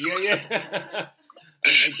vagina. Yeah.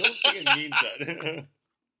 I don't think it means that.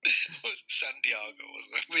 San Diego,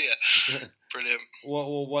 wasn't it? But yeah, brilliant.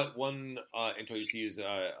 Well, what one intro you used to use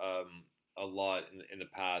a lot in the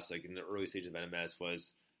past, like in the early stage of NMS,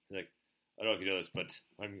 was like, I don't know if you know this, but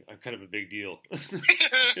I'm kind of a big deal.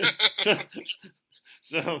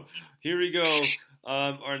 So here we go.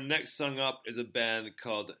 Our next song up is a band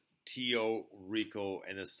called Tio Rico,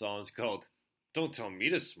 and the song's called "Don't Tell Me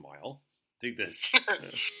to Smile." Dig this.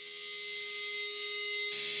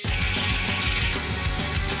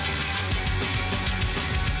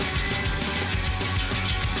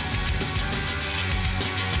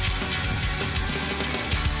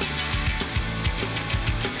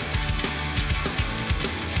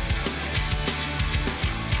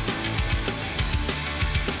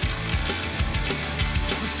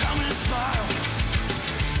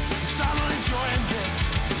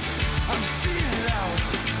 I'm seeing it out.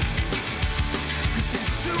 'Cause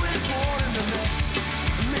it's too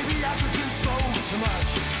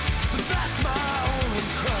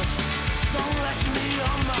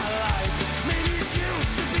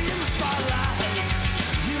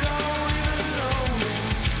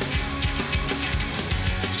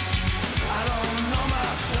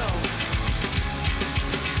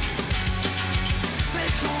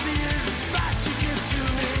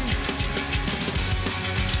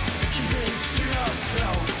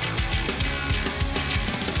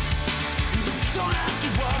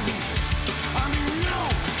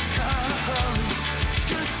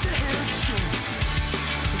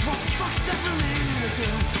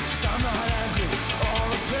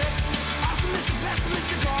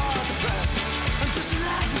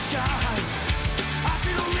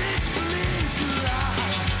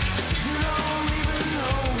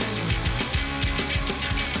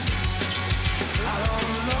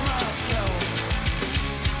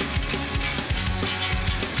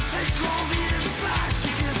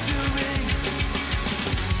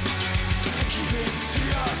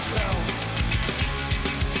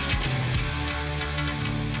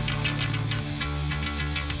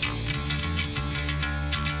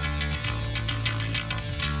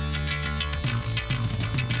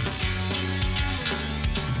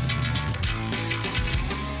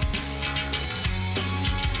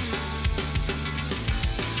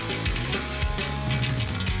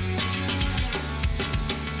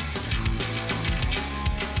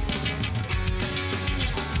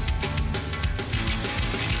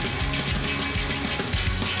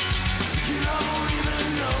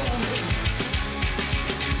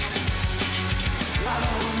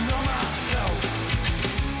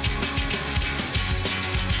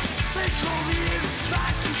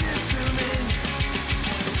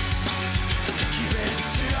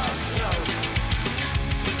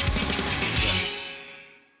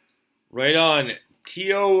Right on.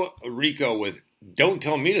 Tio Rico with Don't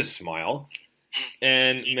Tell Me to Smile.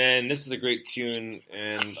 And, man, this is a great tune.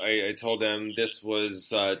 And I told them this was,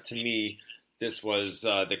 to me, this was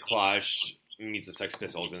The Clash meets the Sex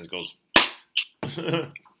Pistols. And it goes...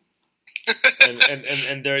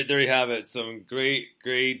 and there you have it. Some great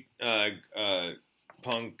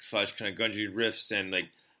punk / kind of grungy riffs and,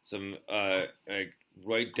 like, some...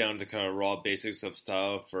 right down to kind of raw basics of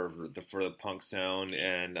style for the punk sound,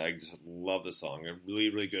 and I just love the song. Really,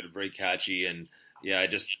 really good, very catchy, and yeah,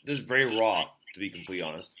 this is very raw, to be completely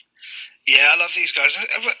honest. Yeah, I love these guys.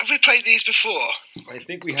 Have we played these before? I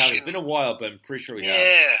think we have. It's been a while, but I'm pretty sure we have.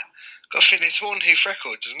 Yeah, got a feeling it's Horn Hoof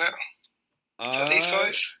Records, isn't it? Is that these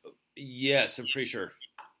guys? Yes, I'm pretty sure.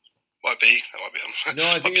 Might be. That might be them. No,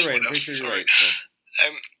 I think you're right. I'm pretty sure you're right. So.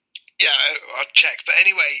 Yeah, I'll check. But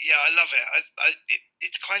anyway, yeah, I love it.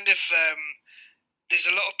 It's kind of there's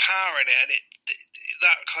a lot of power in it, and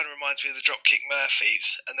that kind of reminds me of the Dropkick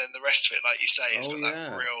Murphys, and then the rest of it, like you say, it's got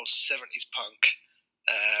that real 70s punk.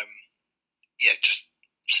 Yeah, just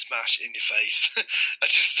smash in your face. I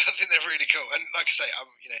think they're really cool, and like I say, I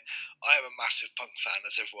am a massive punk fan,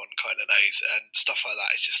 as everyone kind of knows, and stuff like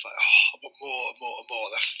that is just like, I want more and more and more.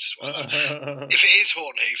 That's just what if it is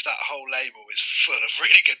Horn Hoof, that whole label is full of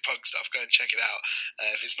really good punk stuff. Go and check it out.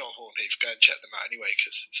 If it's not Horn Hoof, go and check them out anyway,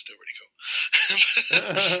 because it's still really cool.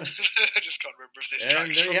 I just can't remember if this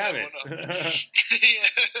track's from them or not.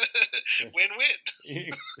 Yeah.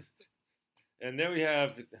 Win-win. And there we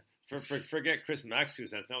have... Forget Chris Mack's 2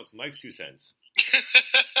 cents. Now it's Mike's 2 cents.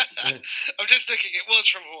 I'm just looking. It was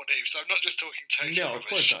from Horn Hoof, so I'm not just talking total No, rubbish. of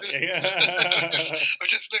course not. Yeah. I've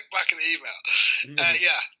just looked back at the email.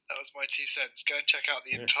 Yeah, that was my 2 cents. Go and check out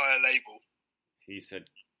the entire label. He said,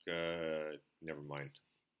 never mind.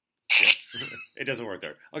 Yeah. It doesn't work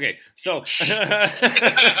there. Okay, so...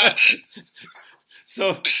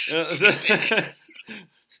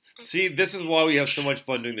 See, this is why we have so much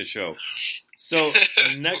fun doing the show. So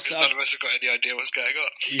next up, none of us have got any idea what's going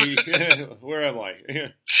on. Where am I?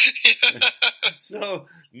 So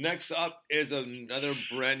next up is another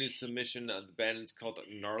brand new submission. The band is called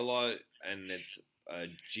Gnarlah, and it's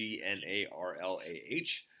Gnarlah.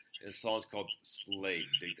 The song is called Slave.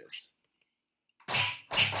 Dig this.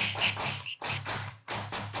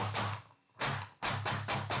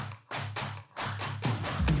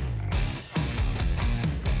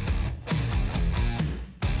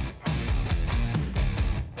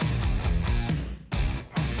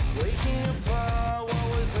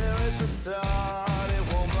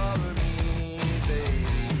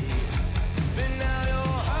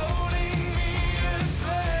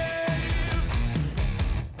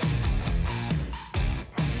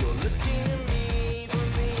 You're looking at me from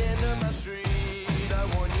the end of my street.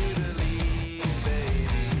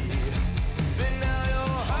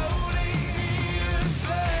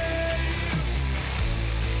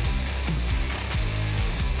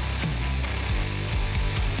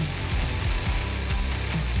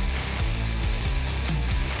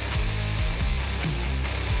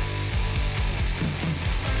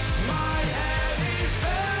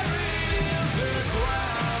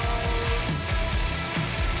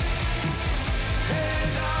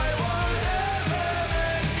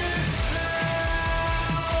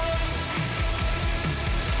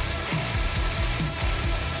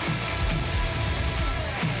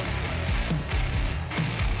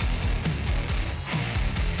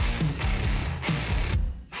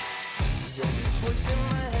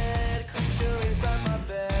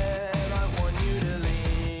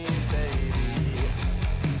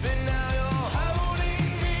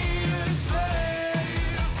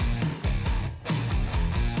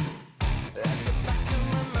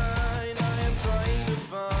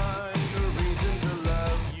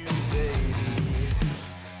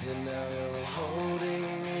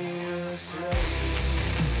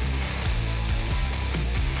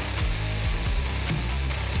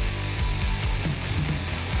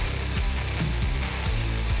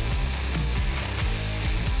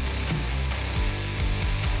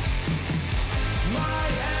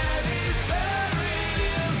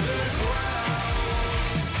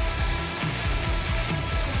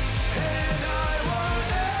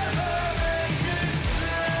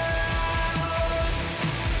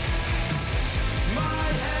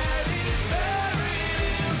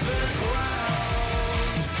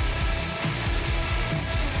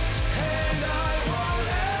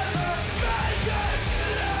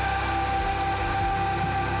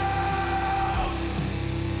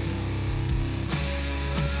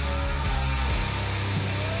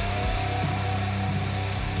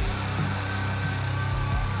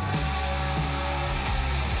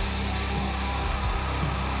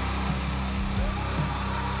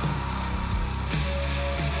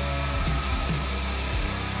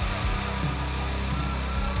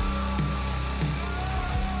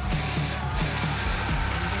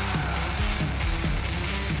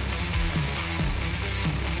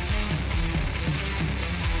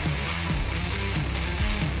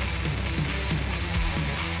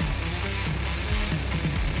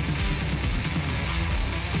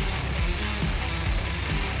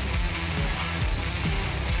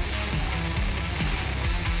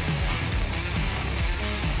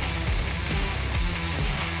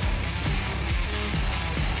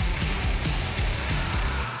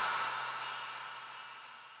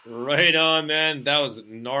 Right on, man. That was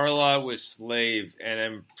Gnarla with Slave, and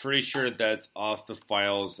I'm pretty sure that's off the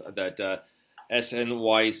files that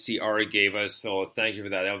SNYCR gave us, so thank you for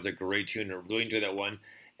that. That was a great tune. I really enjoyed that one.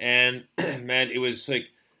 And, man, it was, like,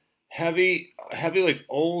 heavy, like,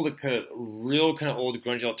 old, kind of, real kind of old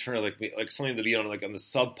grunge alternative, like something to be on, like, on the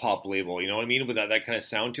Sub Pop label, you know what I mean? With that kind of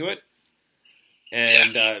sound to it.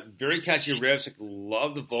 And very catchy riffs. Like,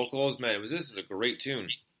 love the vocals, man. This is a great tune.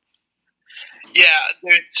 Yeah,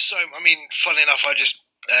 so, I mean, funny enough, I just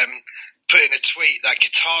put in a tweet that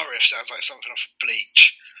guitar riff sounds like something off of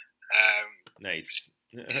Bleach. Nice.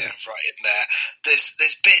 Yeah, right in there. There's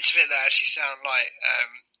bits of it that actually sound like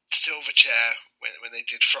Silverchair when they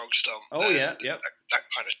did Frog Stomp. Oh, yeah, yeah. That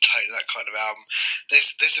kind of tone, that kind of album.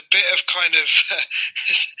 There's a bit of kind of...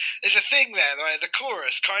 there's a thing there, right? The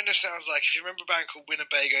chorus kind of sounds like, if you remember a band called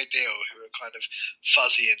Winnebago Deal, who were kind of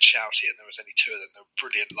fuzzy and shouty, and there was only two of them. They were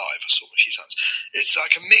brilliant live. I saw them a few times. It's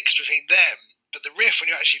like a mix between them, but the riff, when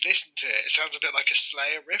you actually listen to it, it sounds a bit like a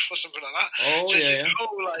Slayer riff or something like that. Oh, so it's yeah, this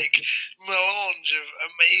whole, like, melange of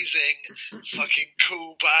amazing fucking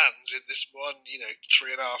cool bands in this one,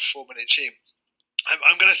 3.5, 4 minute tune.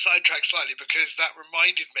 I'm going to sidetrack slightly because that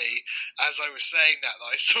reminded me, as I was saying that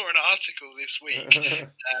I saw an article this week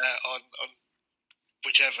on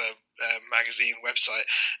whichever magazine website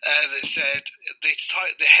that said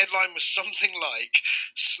the headline was something like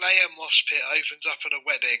Slayer mosh pit opens up at a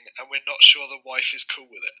wedding and we're not sure the wife is cool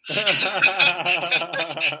with it. I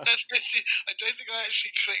don't think I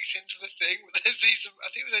actually clicked into the thing, but there's these, I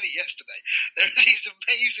think it was only yesterday, there are these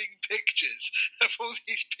amazing pictures of all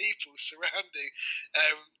these people surrounding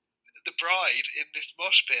the bride in this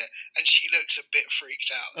mosh pit, and she looks a bit freaked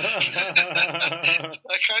out. I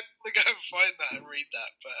can't go and find that and read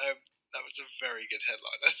that, but that was a very good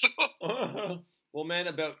headline, I thought. Well, man,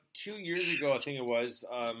 about 2 years ago, I think it was,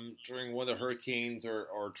 during one of the hurricanes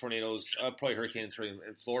or tornadoes, probably hurricanes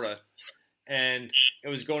in Florida, and it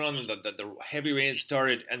was going on, the heavy rain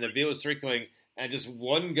started, and the video was circulating, and just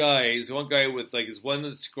one guy with, like, this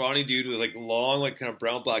one scrawny dude with, like, long, like, kind of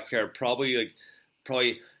brown, black hair, probably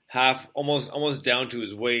half, almost down to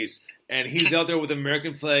his waist, and he's out there with the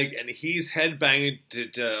American flag, and he's headbanging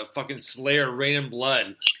to fucking Slayer, Rain and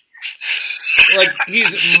Blood. Like,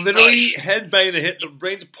 he's literally headbanging the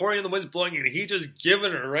rain's pouring and the wind's blowing, and he's just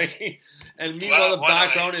giving her, right? And meanwhile, the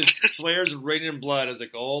background is Slayer's Rain and Blood. I was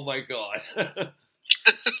like, oh my god.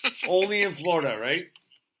 Only in Florida, right?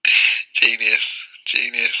 Genius.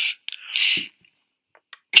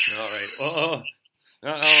 All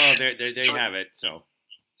right. There you have it, so.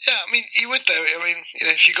 Yeah, I mean, you would though. I mean,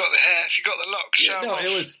 if you got the hair, if you got the locks, yeah, no, off. It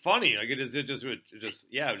was funny. Like it was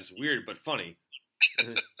just weird but funny.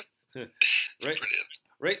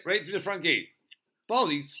 Right through the front gate.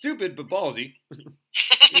 Ballsy, stupid but ballsy.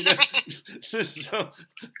 So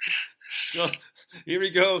here we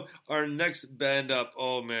go. Our next band up.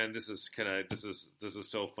 Oh man, this is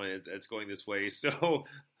so funny. It's going this way. So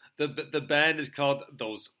the band is called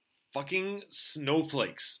Those Fucking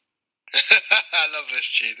Snowflakes. I love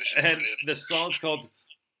this tune. This is brilliant. The song's called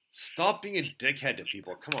 "Stop Being a Dickhead to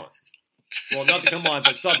People." Come on. Well, not to come on,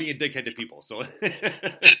 but stop being a dickhead to people. So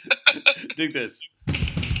dig this.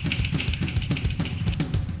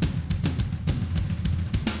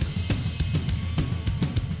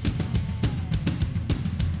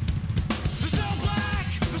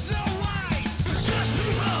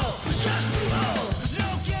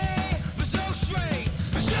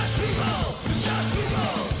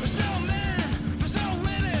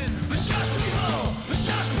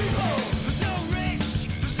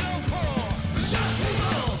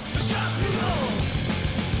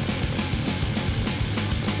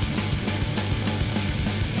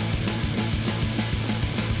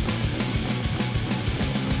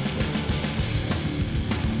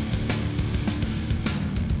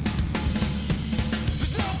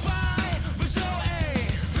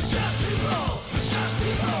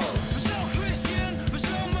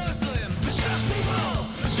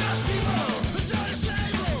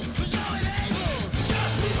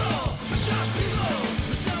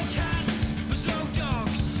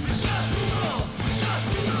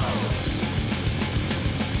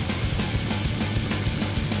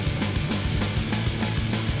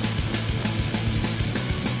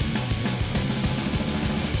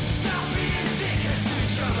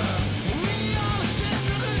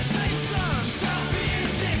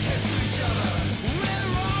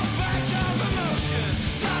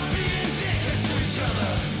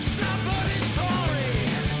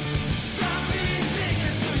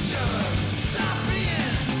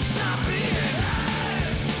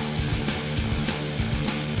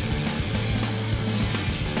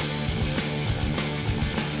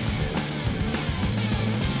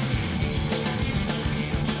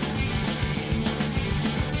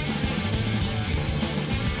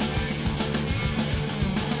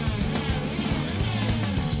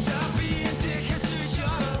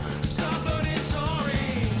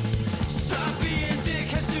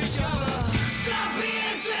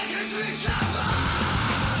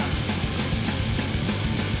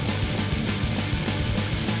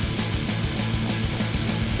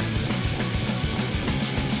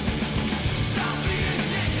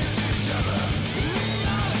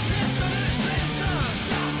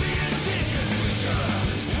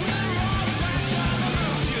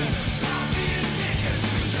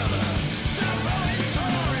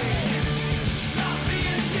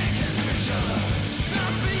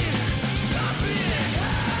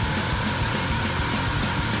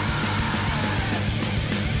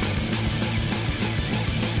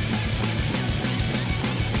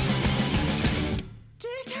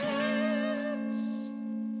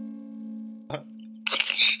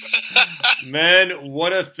 Man,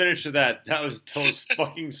 what a finish to that. That was Those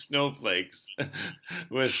Fucking Snowflakes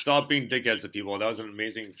with Stop Being Dickheads to People. That was an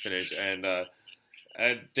amazing finish. And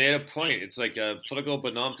they had a point. It's like a political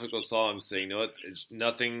but non-political song saying, you know what,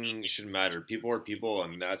 nothing should matter. People are people,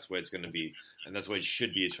 and that's what it's going to be. And that's what it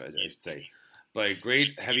should be, I should say. But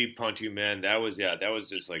great heavy punk tune, man. That was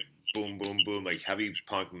just like boom, boom, boom, like heavy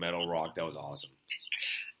punk metal rock. That was awesome.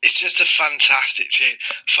 It's just a fantastic tune.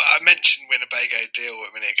 I mentioned Winnebago Deal a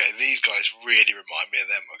minute ago. These guys really remind me of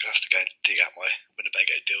them. I'm going to have to go and dig out my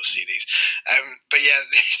Winnebago Deal CDs. But yeah,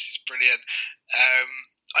 this is brilliant.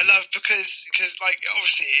 I love because like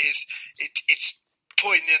obviously it's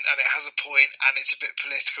poignant and it has a point and it's a bit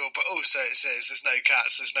political, but also it says there's no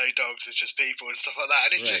cats, there's no dogs, there's just people and stuff like that.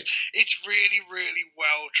 And it's right. It's really, really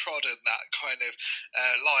well trodden, that kind of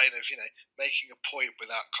line of, you know, making a point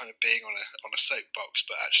without kind of being on a soapbox,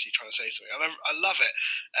 but actually trying to say something. And I love it.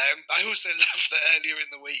 I also love that earlier in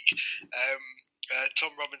the week,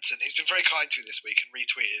 Tom Robinson, who's been very kind to me this week and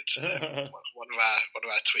retweeted one of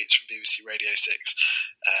our tweets from BBC Radio 6.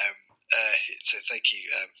 So thank you,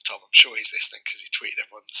 Tom. I'm sure he's listening because he tweeted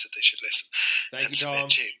everyone and said they should listen. Thank you,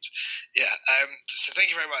 Tom. Tunes. Yeah. So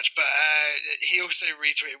thank you very much. But he also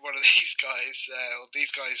retweeted one of these guys,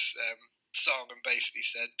 song, and basically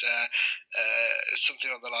said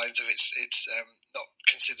something on the lines of it's not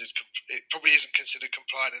considered, it probably isn't considered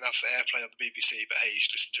compliant enough for airplay on the BBC, but hey, you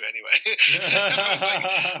should listen to it anyway. Like,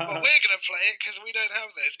 well, we're going to play it because we don't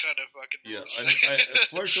have those kind of fucking rules.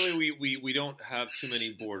 Fortunately, we don't have too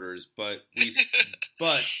many borders, but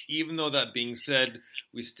even though that being said,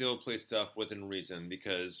 we still play stuff within reason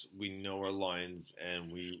because we know our lines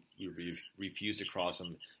and we refuse to cross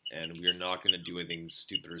them and we're not going to do anything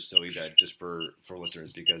stupid or silly that just for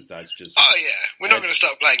listeners, because that's just... Oh, yeah. We're not going to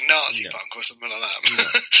start playing Nazi punk or something like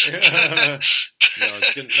that. No,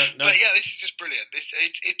 it's good. But yeah, this is just brilliant.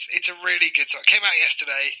 It's a really good song. Came out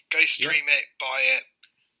yesterday. Go stream it, buy it,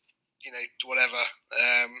 whatever.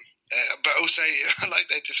 But also, I like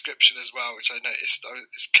their description as well, which I noticed.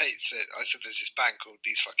 Kate said, I said there's this band called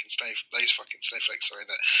Those Fucking Snowflakes,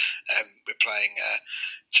 that we're playing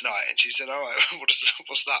tonight. And she said, all right,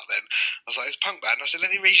 what's that then? I was like, it's a punk band. And I said,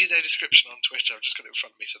 let me read you their description on Twitter. I've just got it in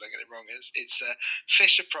front of me so I don't get it wrong. It's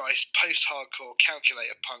Fisher-Price post-hardcore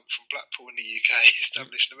calculator punk from Blackpool in the UK,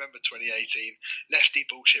 established November 2018, lefty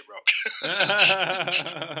bullshit rock.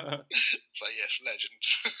 So yes, legend.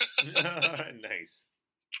 Nice.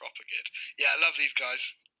 Proper good. Yeah, I love these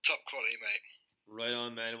guys. Top quality, mate. Right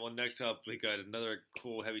on, man. Well, next up, we got another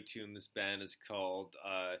cool heavy tune. This band is called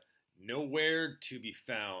Nowhere to Be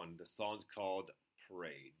Found. The song's called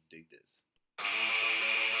Parade. Dig this.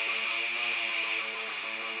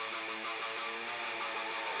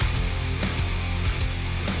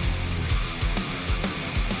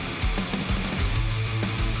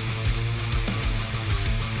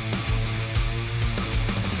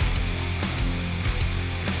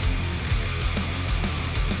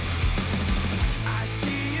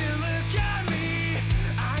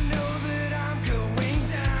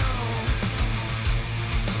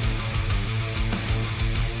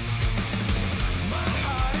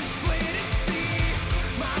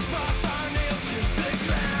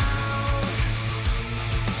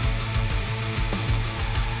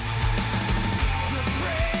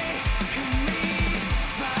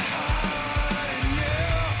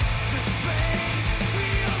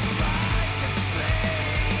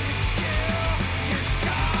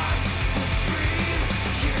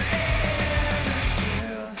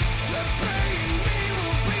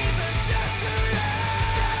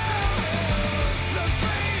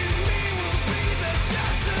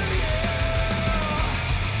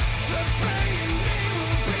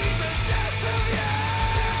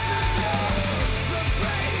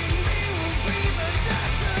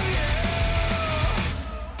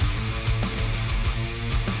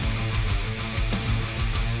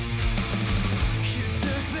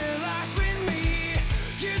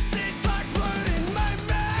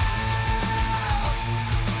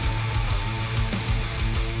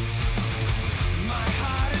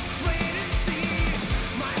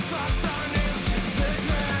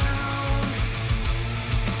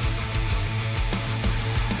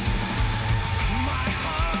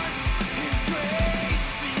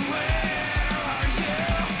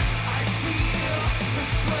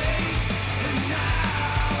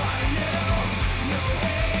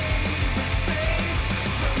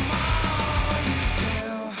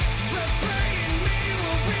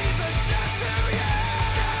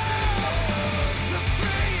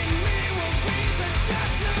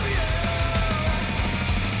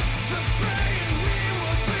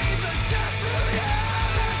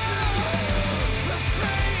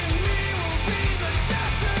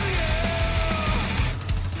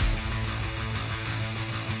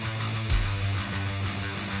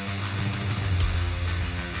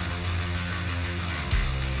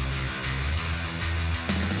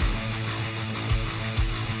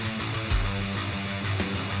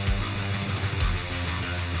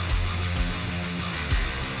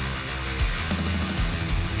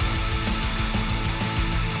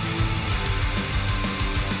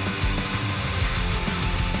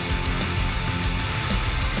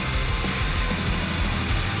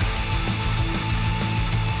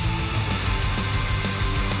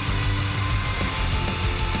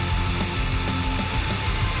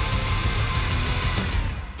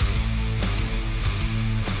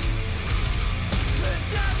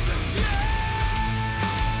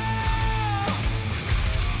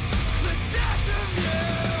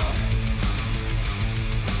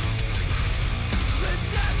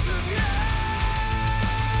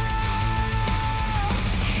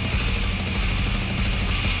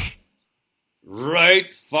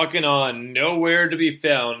 Fucking on. Nowhere to Be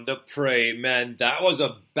Found. The Prey. Man, that was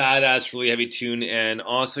a badass, really heavy tune, and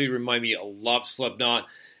honestly reminded me a lot of Slipknot,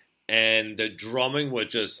 and the drumming was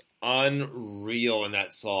just unreal in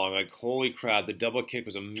that song. Like, holy crap, the double kick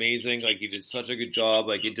was amazing. Like, he did such a good job.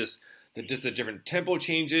 Like, the different tempo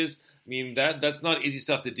changes. I mean, that's not easy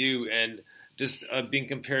stuff to do, and just being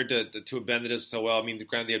compared to a band that does so well. I mean,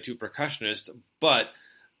 granted, they have two percussionists, but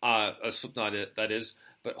a Slipknot, that is.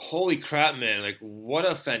 But holy crap, man! Like, what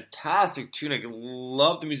a fantastic tune! I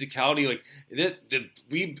love the musicality. Like,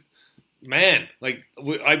 man, like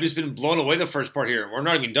I've just been blown away the first part here. We're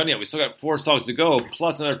not even done yet. We still got 4 songs to go,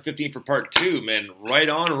 plus another 15 for part 2. Man, right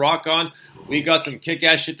on, rock on. We got some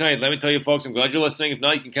kick-ass shit tonight. Let me tell you, folks, I'm glad you're listening. If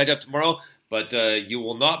not, you can catch up tomorrow. But you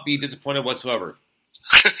will not be disappointed whatsoever.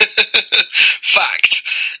 Fact.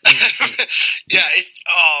 Yeah,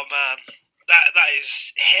 oh man, that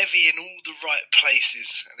is heavy in all the right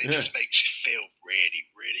places, and it just makes you feel really,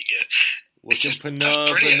 really good. Wookin'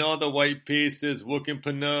 Panub and all the white pieces. Wookin'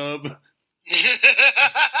 Panub.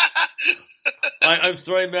 I'm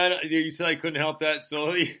sorry, man. You said I couldn't help that,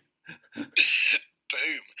 Sully.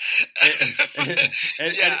 Boom.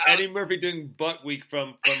 And Eddie Murphy doing Butt Week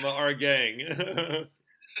from our gang. That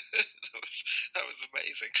was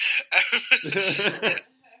amazing.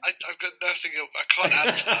 I've got nothing. I can't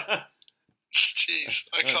add to that. Jeez,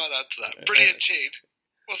 I can't add to that. Brilliant tune.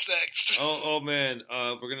 What's next? Oh man,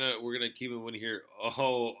 we're gonna keep moving here.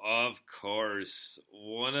 Oh, of course,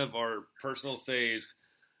 one of our personal faves.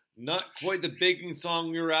 Not quite the baking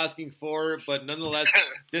song we were asking for, but nonetheless,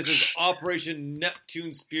 this is Operation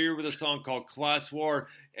Neptune Spear with a song called Class War.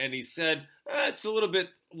 And he said it's a little bit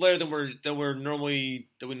later than we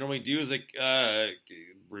normally do. It's like,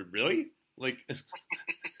 really? Like,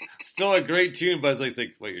 still a great tune, but it's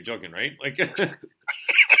like, wait, you're joking, right? Like,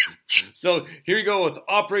 so here you go with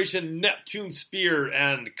Operation Neptune Spear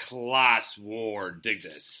and Class War. Dig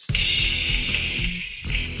this.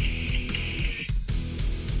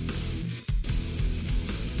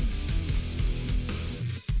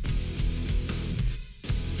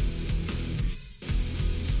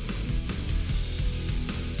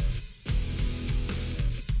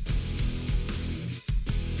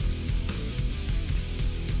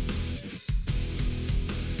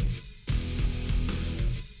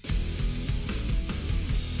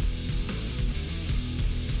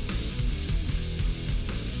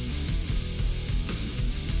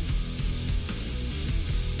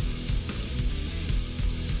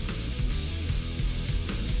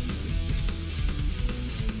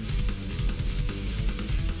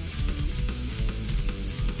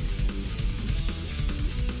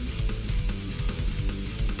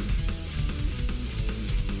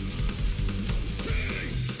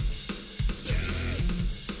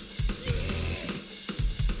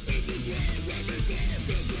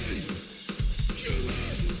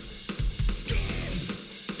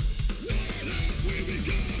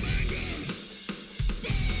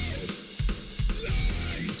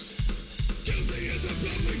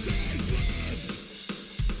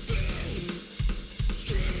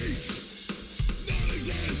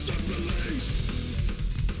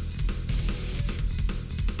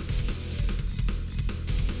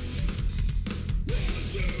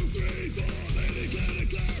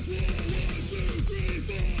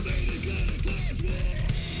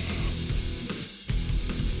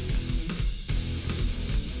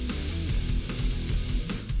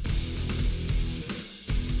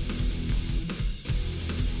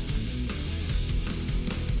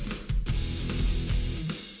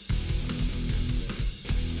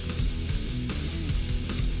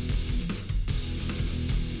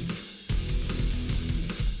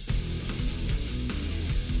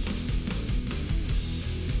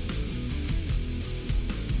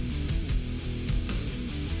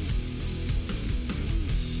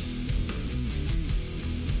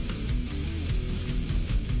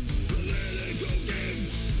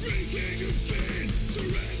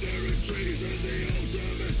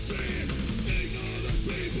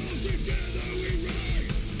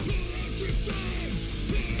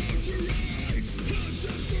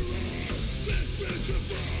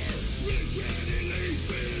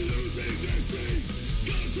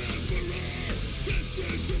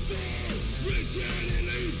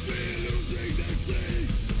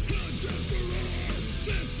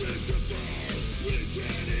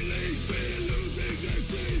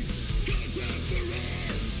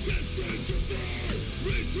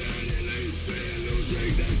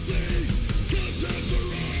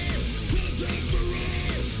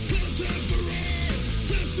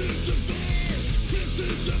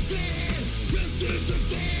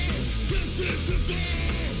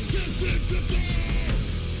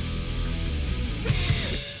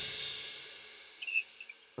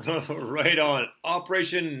 Right on.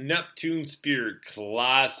 Operation Neptune Spear,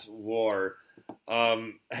 Class War.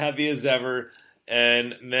 Heavy as ever.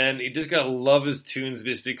 And man, you just gotta love his tunes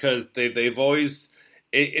just because they've always,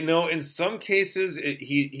 in some cases,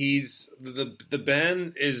 he's the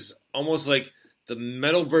band is almost like the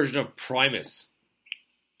metal version of Primus.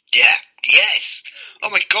 Yeah. Yes. Oh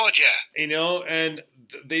my God. Yeah. And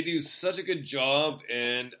they do such a good job.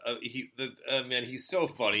 And man, he's so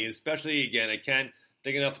funny. Especially again, I can't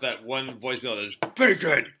thinking of that one voicemail that is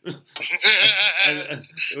bacon,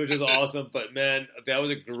 which was awesome. But man, that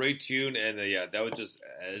was a great tune, and that was just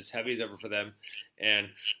as heavy as ever for them. And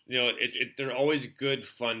they're always good,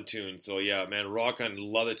 fun tunes. So yeah, man, rock on,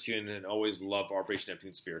 love the tune, and always love Operation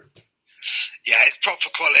Neptune Spear. Yeah, it's proper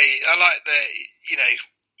quality. I like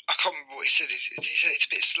I can't remember what he said. He said it's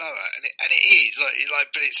a bit slower, and it is but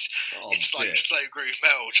it's like slow groove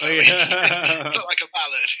metal. It's not like a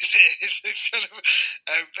ballad, is it? It's kind of,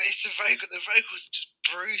 but it's the vocals are just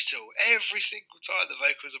brutal. Every single time the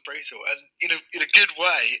vocals are brutal, and in a good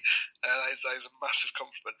way. That is a massive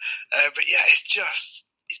compliment. But yeah, it's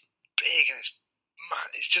big and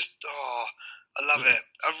it's just I love it.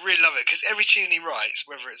 I really love it because every tune he writes,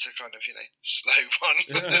 whether it's a kind of slow one,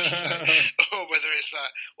 or whether it's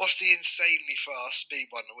that what's the insanely fast speed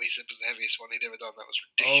one that we said was the heaviest one he'd ever done. That was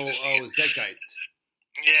ridiculous. Zeitgeist.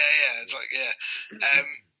 Yeah, it's like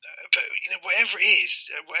but whatever it is,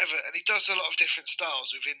 and he does a lot of different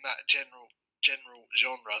styles within that general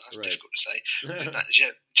genre. That's difficult to say. Within that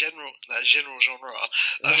general genre.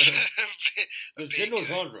 The general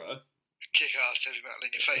genre. Kick ass heavy metal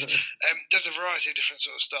in your face. Does a variety of different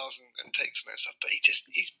sort of styles and takes on that stuff, but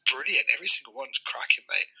he's brilliant. Every single one's cracking,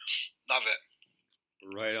 mate. Love it.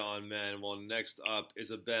 Right on, man. Well, next up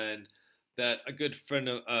is a band that a good friend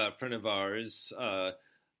of ours,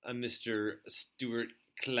 Mr. Stuart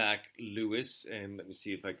Clack Lewis, and let me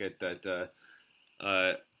see if I get that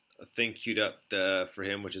thing queued up for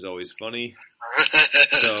him, which is always funny.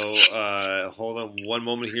 So hold on one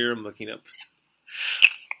moment here. I'm looking up.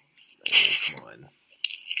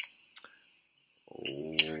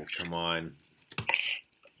 Oh, come on.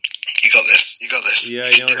 You got this. Yeah,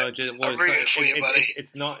 no. I'm reading it for you, buddy.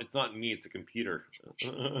 It's not me, it's the computer.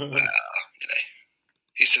 Well,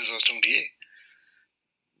 he says I was talking to you.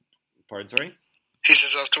 Pardon, sorry? He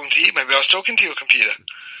says I was talking to you. Maybe I was talking to your computer.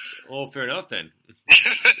 Oh, fair enough, then.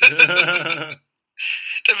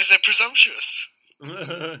 Don't be so presumptuous.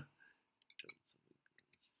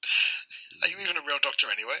 Are you even a real doctor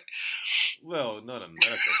anyway? Well, not a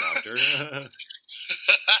medical doctor.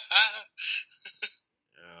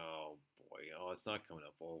 Oh boy! Oh, it's not coming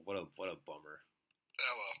up. Oh, what a bummer.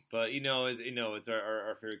 Oh well. But it's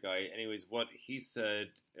our favorite guy. Anyways, what he said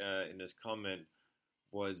in his comment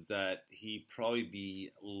was that he'd probably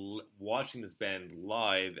be watching this band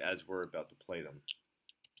live as we're about to play them.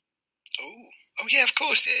 Oh yeah, of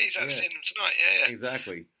course. Yeah, he's out seeing them tonight. Yeah.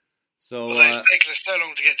 Exactly. So, although it's taken us so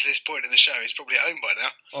long to get to this point in the show, he's probably at home by now.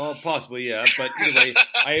 Oh, possibly, yeah. But either way,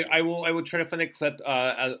 I will try to find a clip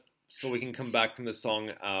so we can come back from the song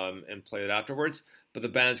and play it afterwards. But the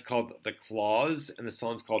band's called The Claws, and the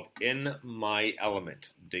song's called In My Element.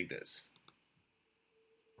 Dig this.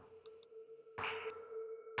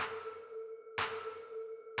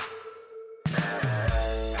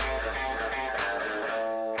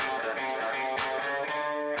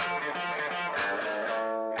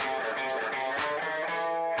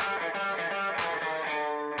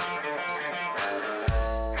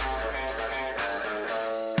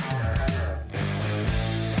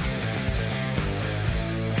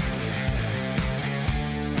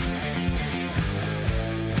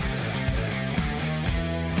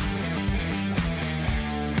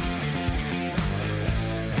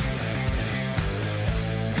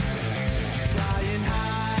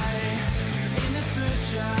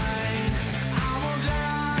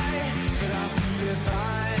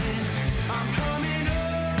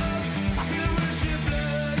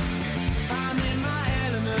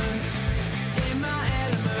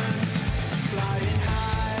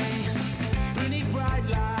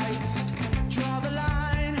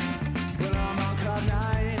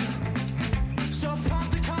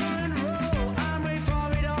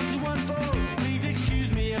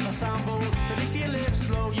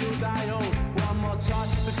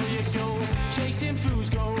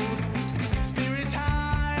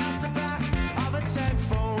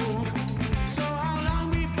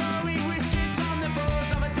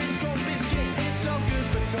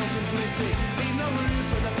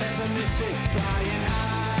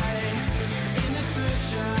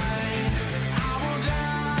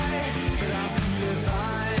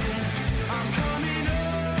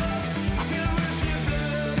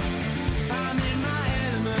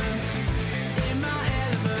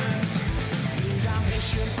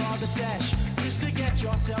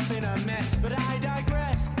 Yourself in a mess, but I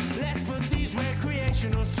digress. Let's put these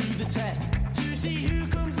recreationals to the test to see who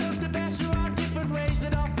comes up the best through our different ways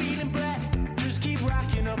that are feeling blessed. Just keep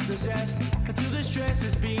racking up the zest until the stress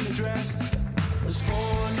is being addressed. There's 4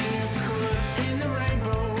 new colours in the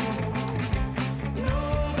rainbow.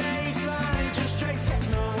 No baseline, just straight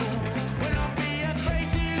techno. We'll not be afraid.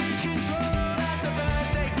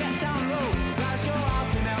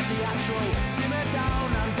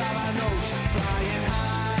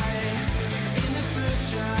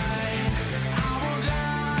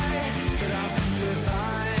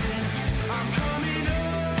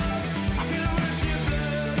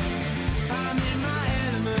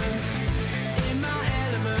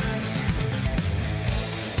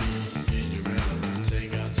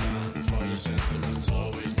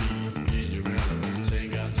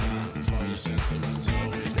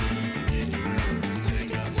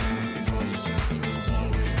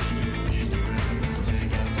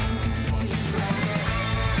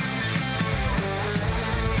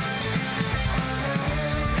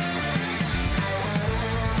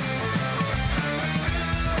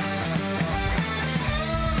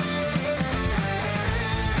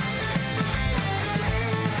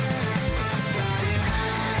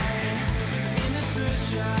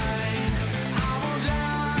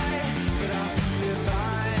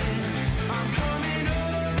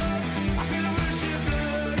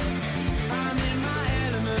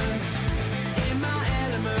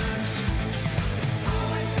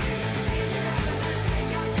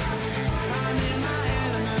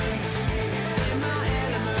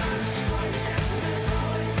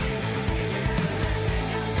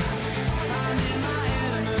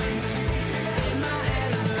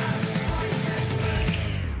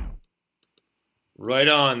 Right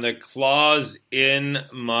on, the claws in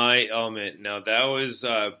my element. Now that was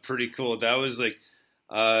pretty cool. That was like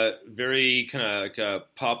very kind of like a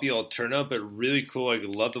poppy alternative, but really cool. I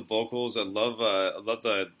love the vocals. I love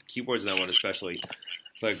the keyboards in that one especially.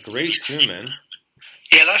 But great tune, man.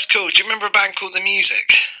 Yeah, that's cool. Do you remember a band called The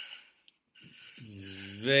Music?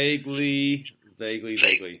 Vaguely. They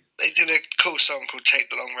did a cool song called Take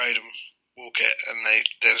the Long Road and Walk It, and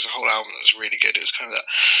there was a whole album that was really good. It was kind of that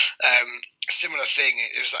similar thing.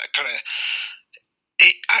 It was that kind of.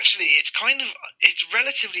 It's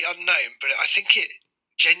relatively unknown, but I think it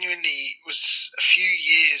genuinely was a few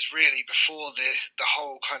years really before the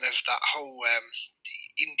whole kind of that whole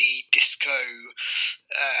indie disco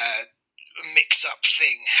mix-up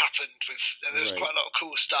thing happened. There was quite a lot of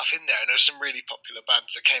cool stuff in there, and there were some really popular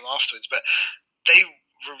bands that came afterwards, but they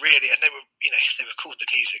were really, and they were called The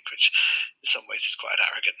Music, which in some ways is quite an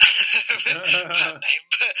arrogant band name,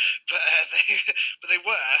 but they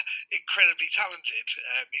were incredibly talented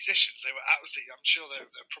musicians. They were absolutely, I'm sure they're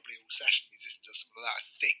probably all session musicians or something like that, I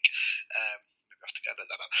think. Maybe I have to go look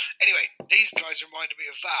that up. Anyway, these guys reminded me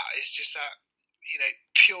of that. It's just that,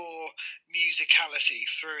 pure musicality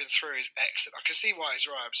through and through is excellent. I can see why it's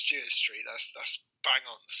right up Stuart Street. That's bang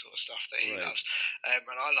on the sort of stuff that he loves, and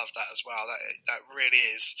I love that as well. That really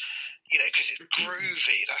is, because it's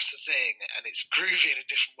groovy. That's the thing, and it's groovy in a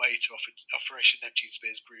different way to Operation Neptune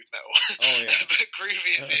Spear's groove metal. Oh yeah, but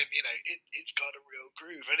groovy is in, it's got a real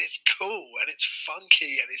groove, and it's cool, and it's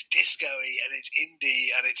funky, and it's disco-y, and it's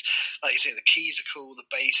indie, and it's like you say, the keys are cool, the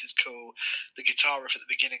bass is cool, the guitar riff at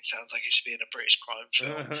the beginning sounds like it should be in a British crime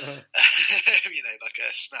film, like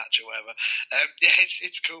a Snatch or whatever. Yeah,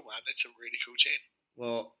 it's cool, man. It's a really cool tune.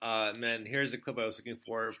 Well, man, here's a clip I was looking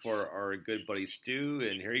for our good buddy Stu,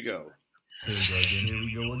 and here you go. Here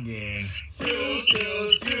we go again. Stu.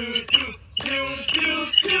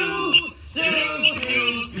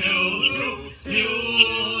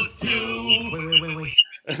 Wait.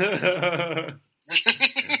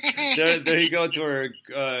 There you go to our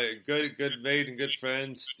good mate and good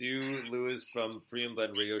friend Stu Lewis from Premium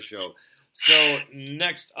Blend Radio Show. So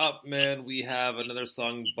next up, man, we have another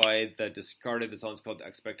song by The Discarded. The song's called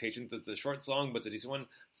Expectations. It's a short song, but it's a decent one.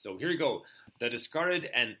 So here we go. The Discarded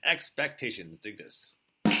and Expectations. Dig this.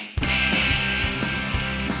 The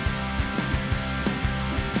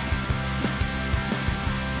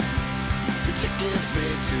chicken's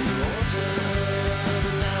made to order,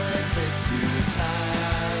 but now it fits too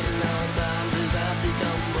tight. Now the boundaries have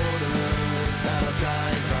become borders. I'll try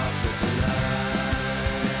and cross it tonight.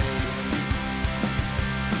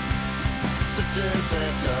 Certain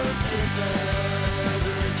set of given,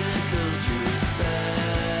 the rigid code you accept.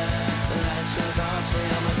 The light shines harshly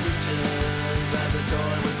on my features as a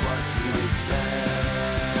toy with what you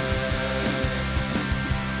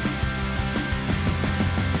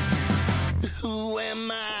expect. Who am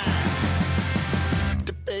I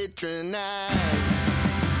to patronize?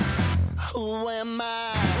 Who am I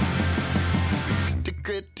to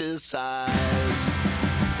criticize?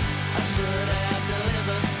 I should have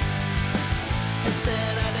delivered.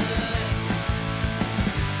 Instead I didn't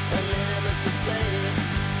let limits to say it,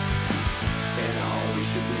 and all we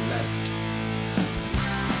should be met.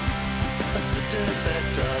 A certain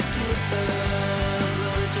set of givens, a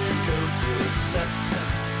rigid code to accept.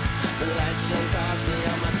 The light shines harshly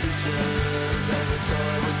on my features as a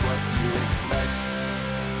toy with what you expect.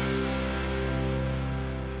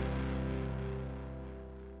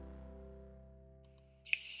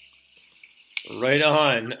 Right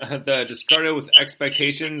on. The Discarded with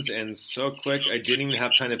Expectations, and so quick I didn't even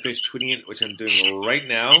have time to finish tweeting it, which I'm doing right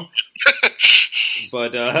now.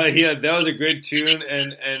 But yeah, that was a great tune,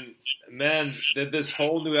 and man, this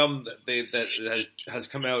whole new album that has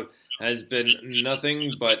come out has been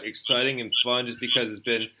nothing but exciting and fun, just because it's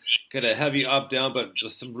been kind of heavy up down, but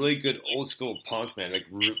just some really good old school punk, man. Like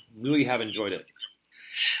really have enjoyed it.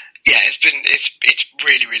 Yeah, it's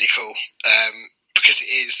really really cool. Because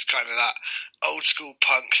it is kind of that old school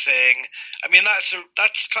punk thing. I mean, that's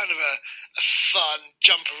kind of a fun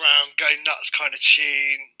jump around, go nuts kind of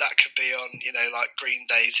tune that could be on, like Green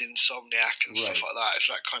Day's Insomniac and stuff like that.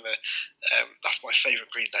 It's that kind of that's my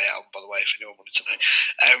favourite Green Day album, by the way, if anyone wanted to know.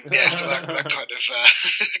 Yeah, it's got that kind of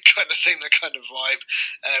kind of thing, that kind of vibe,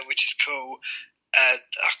 which is cool. I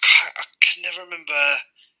can never remember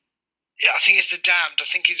Yeah, I think it's The Damned. I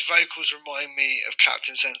think his vocals remind me of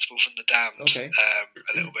Captain Sensible from The Damned. Okay.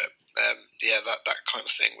 A little bit. That kind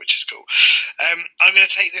of thing, which is cool. I'm going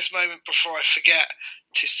to take this moment before I forget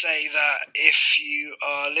to say that if you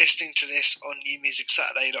are listening to this on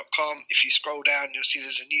newmusicsaturday.com, if you scroll down, you'll see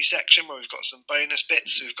there's a new section where we've got some bonus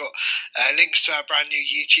bits. We've got links to our brand new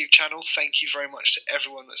YouTube channel. Thank you very much to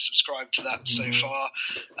everyone that's subscribed to that so far.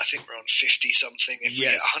 I think we're on 50-something. If we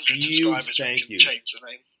get 100 subscribers, we can change the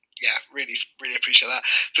name. Yeah, really, really appreciate that.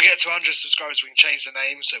 If we get to 100 subscribers, we can change the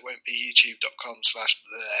name, so it won't be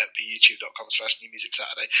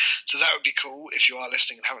youtube.com/newmusicsaturday. So that would be cool. If you are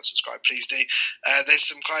listening and haven't subscribed, please do. There's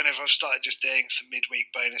some I've started just doing some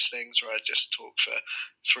midweek bonus things where I just talk for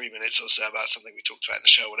 3 minutes or so about something we talked about in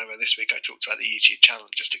the show, whatever. This week I talked about the YouTube channel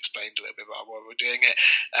and just explained a little bit about why we're doing it.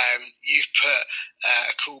 You've put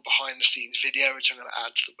a cool behind-the-scenes video, which I'm going to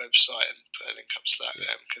add to the website and put a link up so that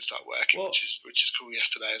can start working, which is cool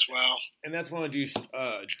yesterday as well. And that's what I do is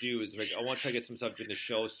like I want to try to get some stuff in the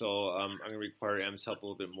show, so I'm going to require M's help a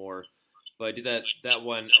little bit more. But I did that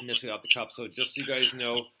one initially off the cuff. So just so you guys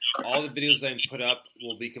know, all the videos that I put up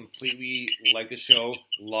will be completely like the show,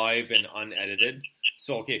 live and unedited.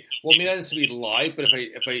 So okay, well, maybe not necessarily live, but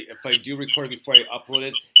if I do record it before I upload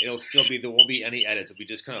it, it'll still be, there won't be any edits. It'll be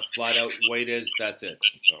just kind of flat out the way it is. That's it.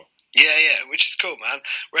 So. Yeah, which is cool, man.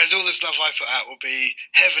 Whereas all the stuff I put out will be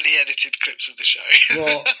heavily edited clips of the show.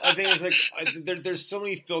 Well, I think it's like there's so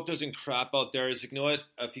many filters and crap out there. It's like, you know what?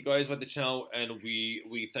 If you guys like the channel, and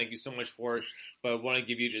we thank you so much for it, but I want to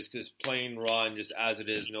give you just plain raw and just as it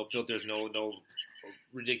is, no filters, no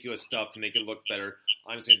ridiculous stuff to make it look better.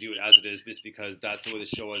 I'm just going to do it as it is, just because that's the way the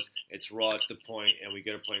show is. It's raw to the point, and we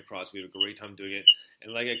get a point across. We have a great time doing it.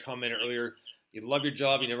 And like I commented earlier, you love your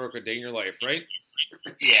job, you never work a day in your life, right?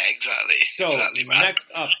 Yeah, exactly. So, man.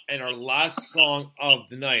 Next up, and our last song of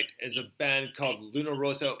the night, is a band called Luna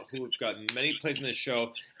Rosa, who have got many plays in this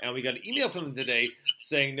show. And we got an email from them today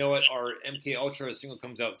saying, you know what, our MK Ultra single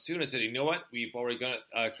comes out soon. I said, you know what, we've already got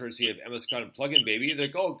it courtesy of Emma Scott and Plug-In Baby. They're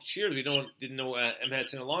like, oh, cheers, we didn't know Emma had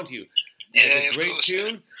sent along to you. It's a great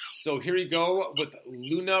tune. So here we go with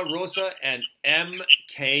Luna Rosa and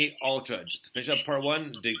MK Ultra. Just to finish up part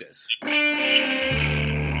one, dig this.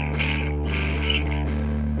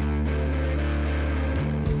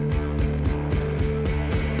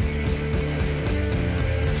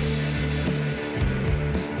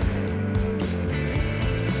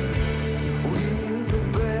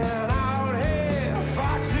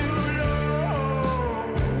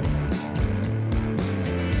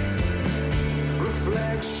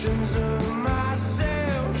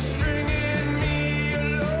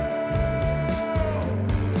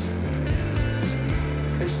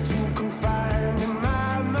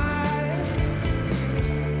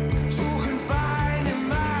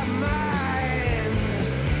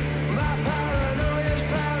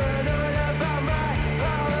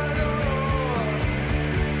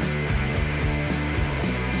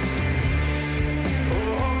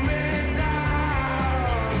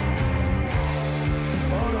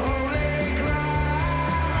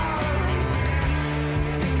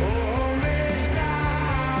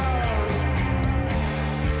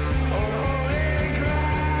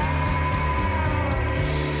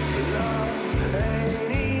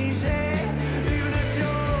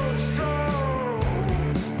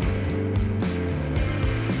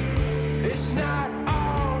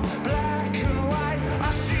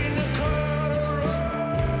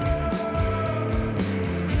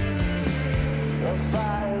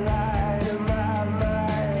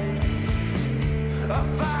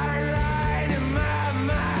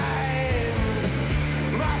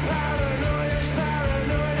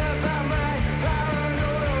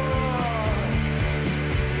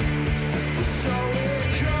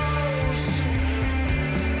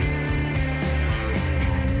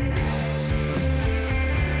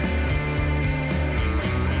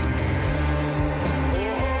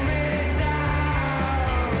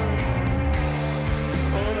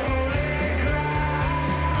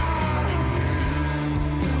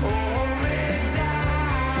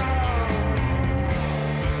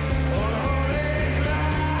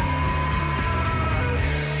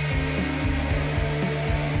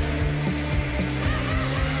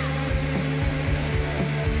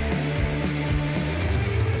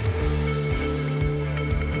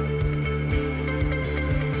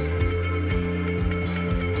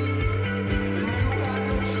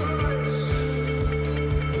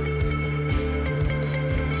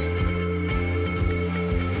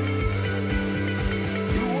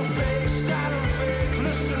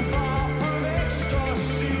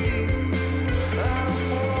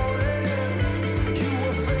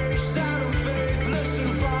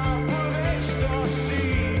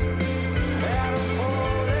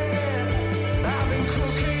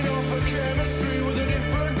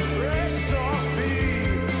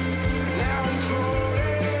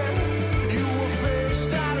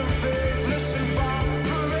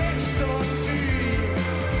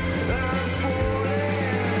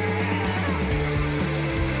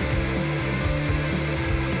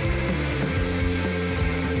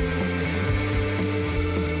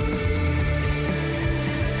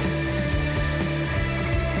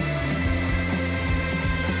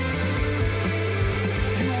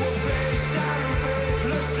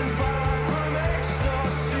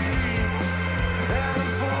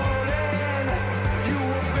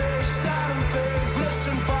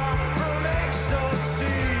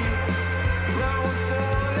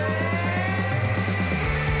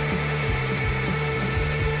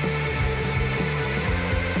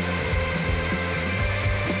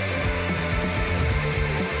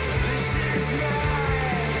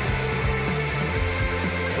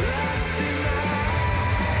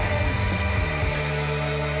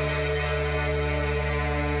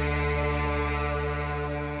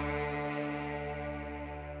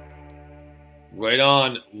 Right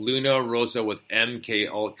on. Luna Rosa with MK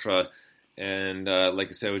Ultra. And like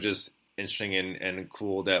I said, it was just interesting and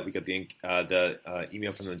cool that we got the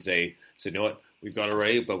email from them today. Said, you know what, we've got it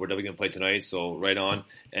already, but we're definitely going to play tonight, so right on.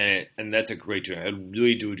 And that's a great tune. I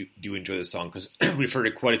really do enjoy the song because we've heard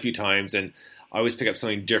it quite a few times, and I always pick up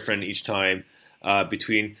something different each time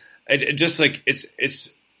between... It just like, it's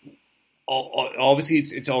all, obviously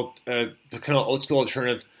it's all the kind of old school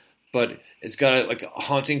alternative, but it's got like a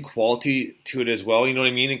haunting quality to it as well, you know what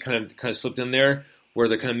I mean? And kind of slipped in there where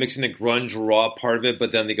they're kind of mixing the grunge raw part of it,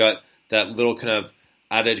 but then they got that little kind of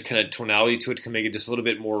added kind of tonality to it to make it just a little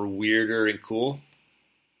bit more weirder and cool.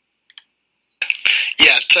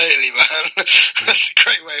 Yeah, totally, man. That's a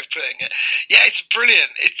great way of putting it. Yeah, it's brilliant.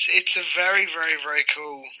 It's a very, very, very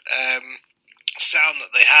cool sound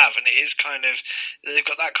that they have, and it is kind of, they've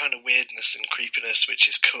got that kind of weirdness and creepiness, which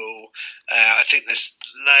is cool. I think there's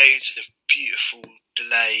loads of beautiful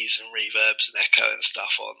delays and reverbs and echo and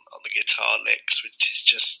stuff on the guitar licks, which is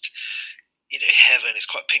just, you know, heaven. It's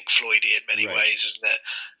quite Pink Floydy in many ways, isn't it?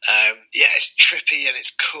 Yeah, it's trippy and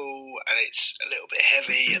it's cool and it's a little bit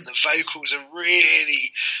heavy, and the vocals are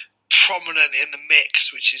really prominent in the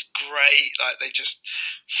mix, which is great. Like, they just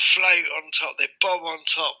float on top, they bob on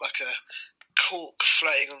top like a cork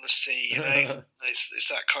floating on the sea, you know. It's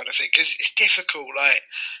that kind of thing, because it's difficult. Like,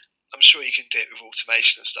 I'm sure you can do it with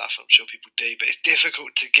automation and stuff, I'm sure people do, but it's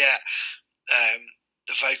difficult to get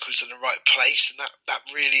the vocals in the right place, and that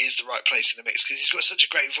really is the right place in the mix, because he's got such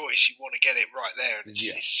a great voice. You want to get it right there, and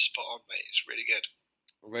it's spot on, mate. It's really good.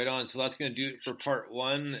 Right on. So that's going to do it for part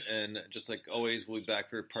 1, and just like always, we'll be back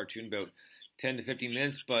for part 2 in about 10 to 15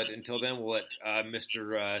 minutes, but until then, we'll let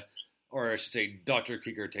or I should say Dr.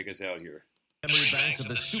 Krieger take us out here. Memory banks of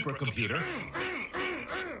the supercomputer.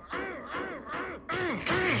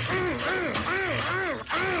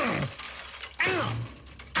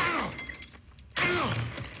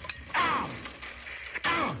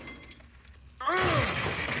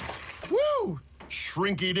 Woo!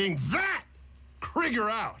 Shrink-eating that!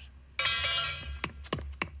 Krieger out!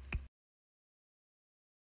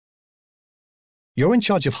 You're in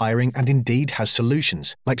charge of hiring, and Indeed has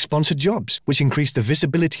solutions, like sponsored jobs, which increase the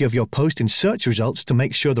visibility of your post in search results to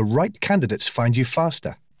make sure the right candidates find you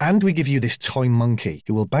faster. And we give you this toy monkey,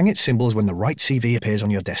 who will bang its cymbals when the right CV appears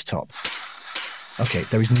on your desktop. Okay,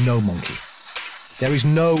 there is no monkey. There is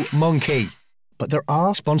no monkey. But there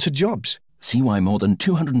are sponsored jobs. See why more than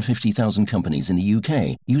 250,000 companies in the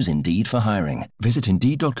UK use Indeed for hiring. Visit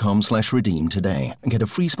Indeed.com/redeem today and get a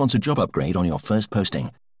free sponsored job upgrade on your first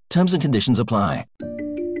posting. Terms and conditions apply.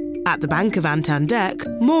 At the Bank of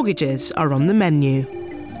Antandek, mortgages are on the menu.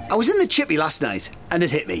 I was in the chippy last night and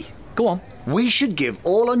it hit me. Go on. We should give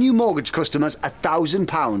all our new mortgage customers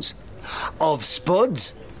 £1,000 of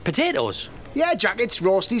spuds. Potatoes? Yeah, jackets,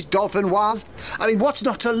 roasties, dolphin wires. I mean, what's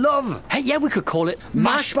not to love? Hey, yeah, we could call it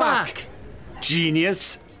Mashback.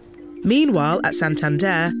 Genius. Meanwhile, at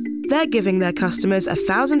Santander, they're giving their customers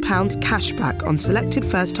 £1,000 cash back on selected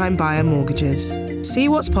first-time buyer mortgages. See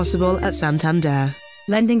what's possible at Santander.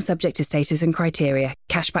 Lending subject to status and criteria.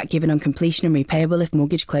 Cashback given on completion and repayable if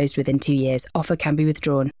mortgage closed within 2 years. Offer can be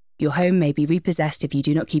withdrawn. Your home may be repossessed if you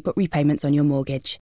do not keep up repayments on your mortgage.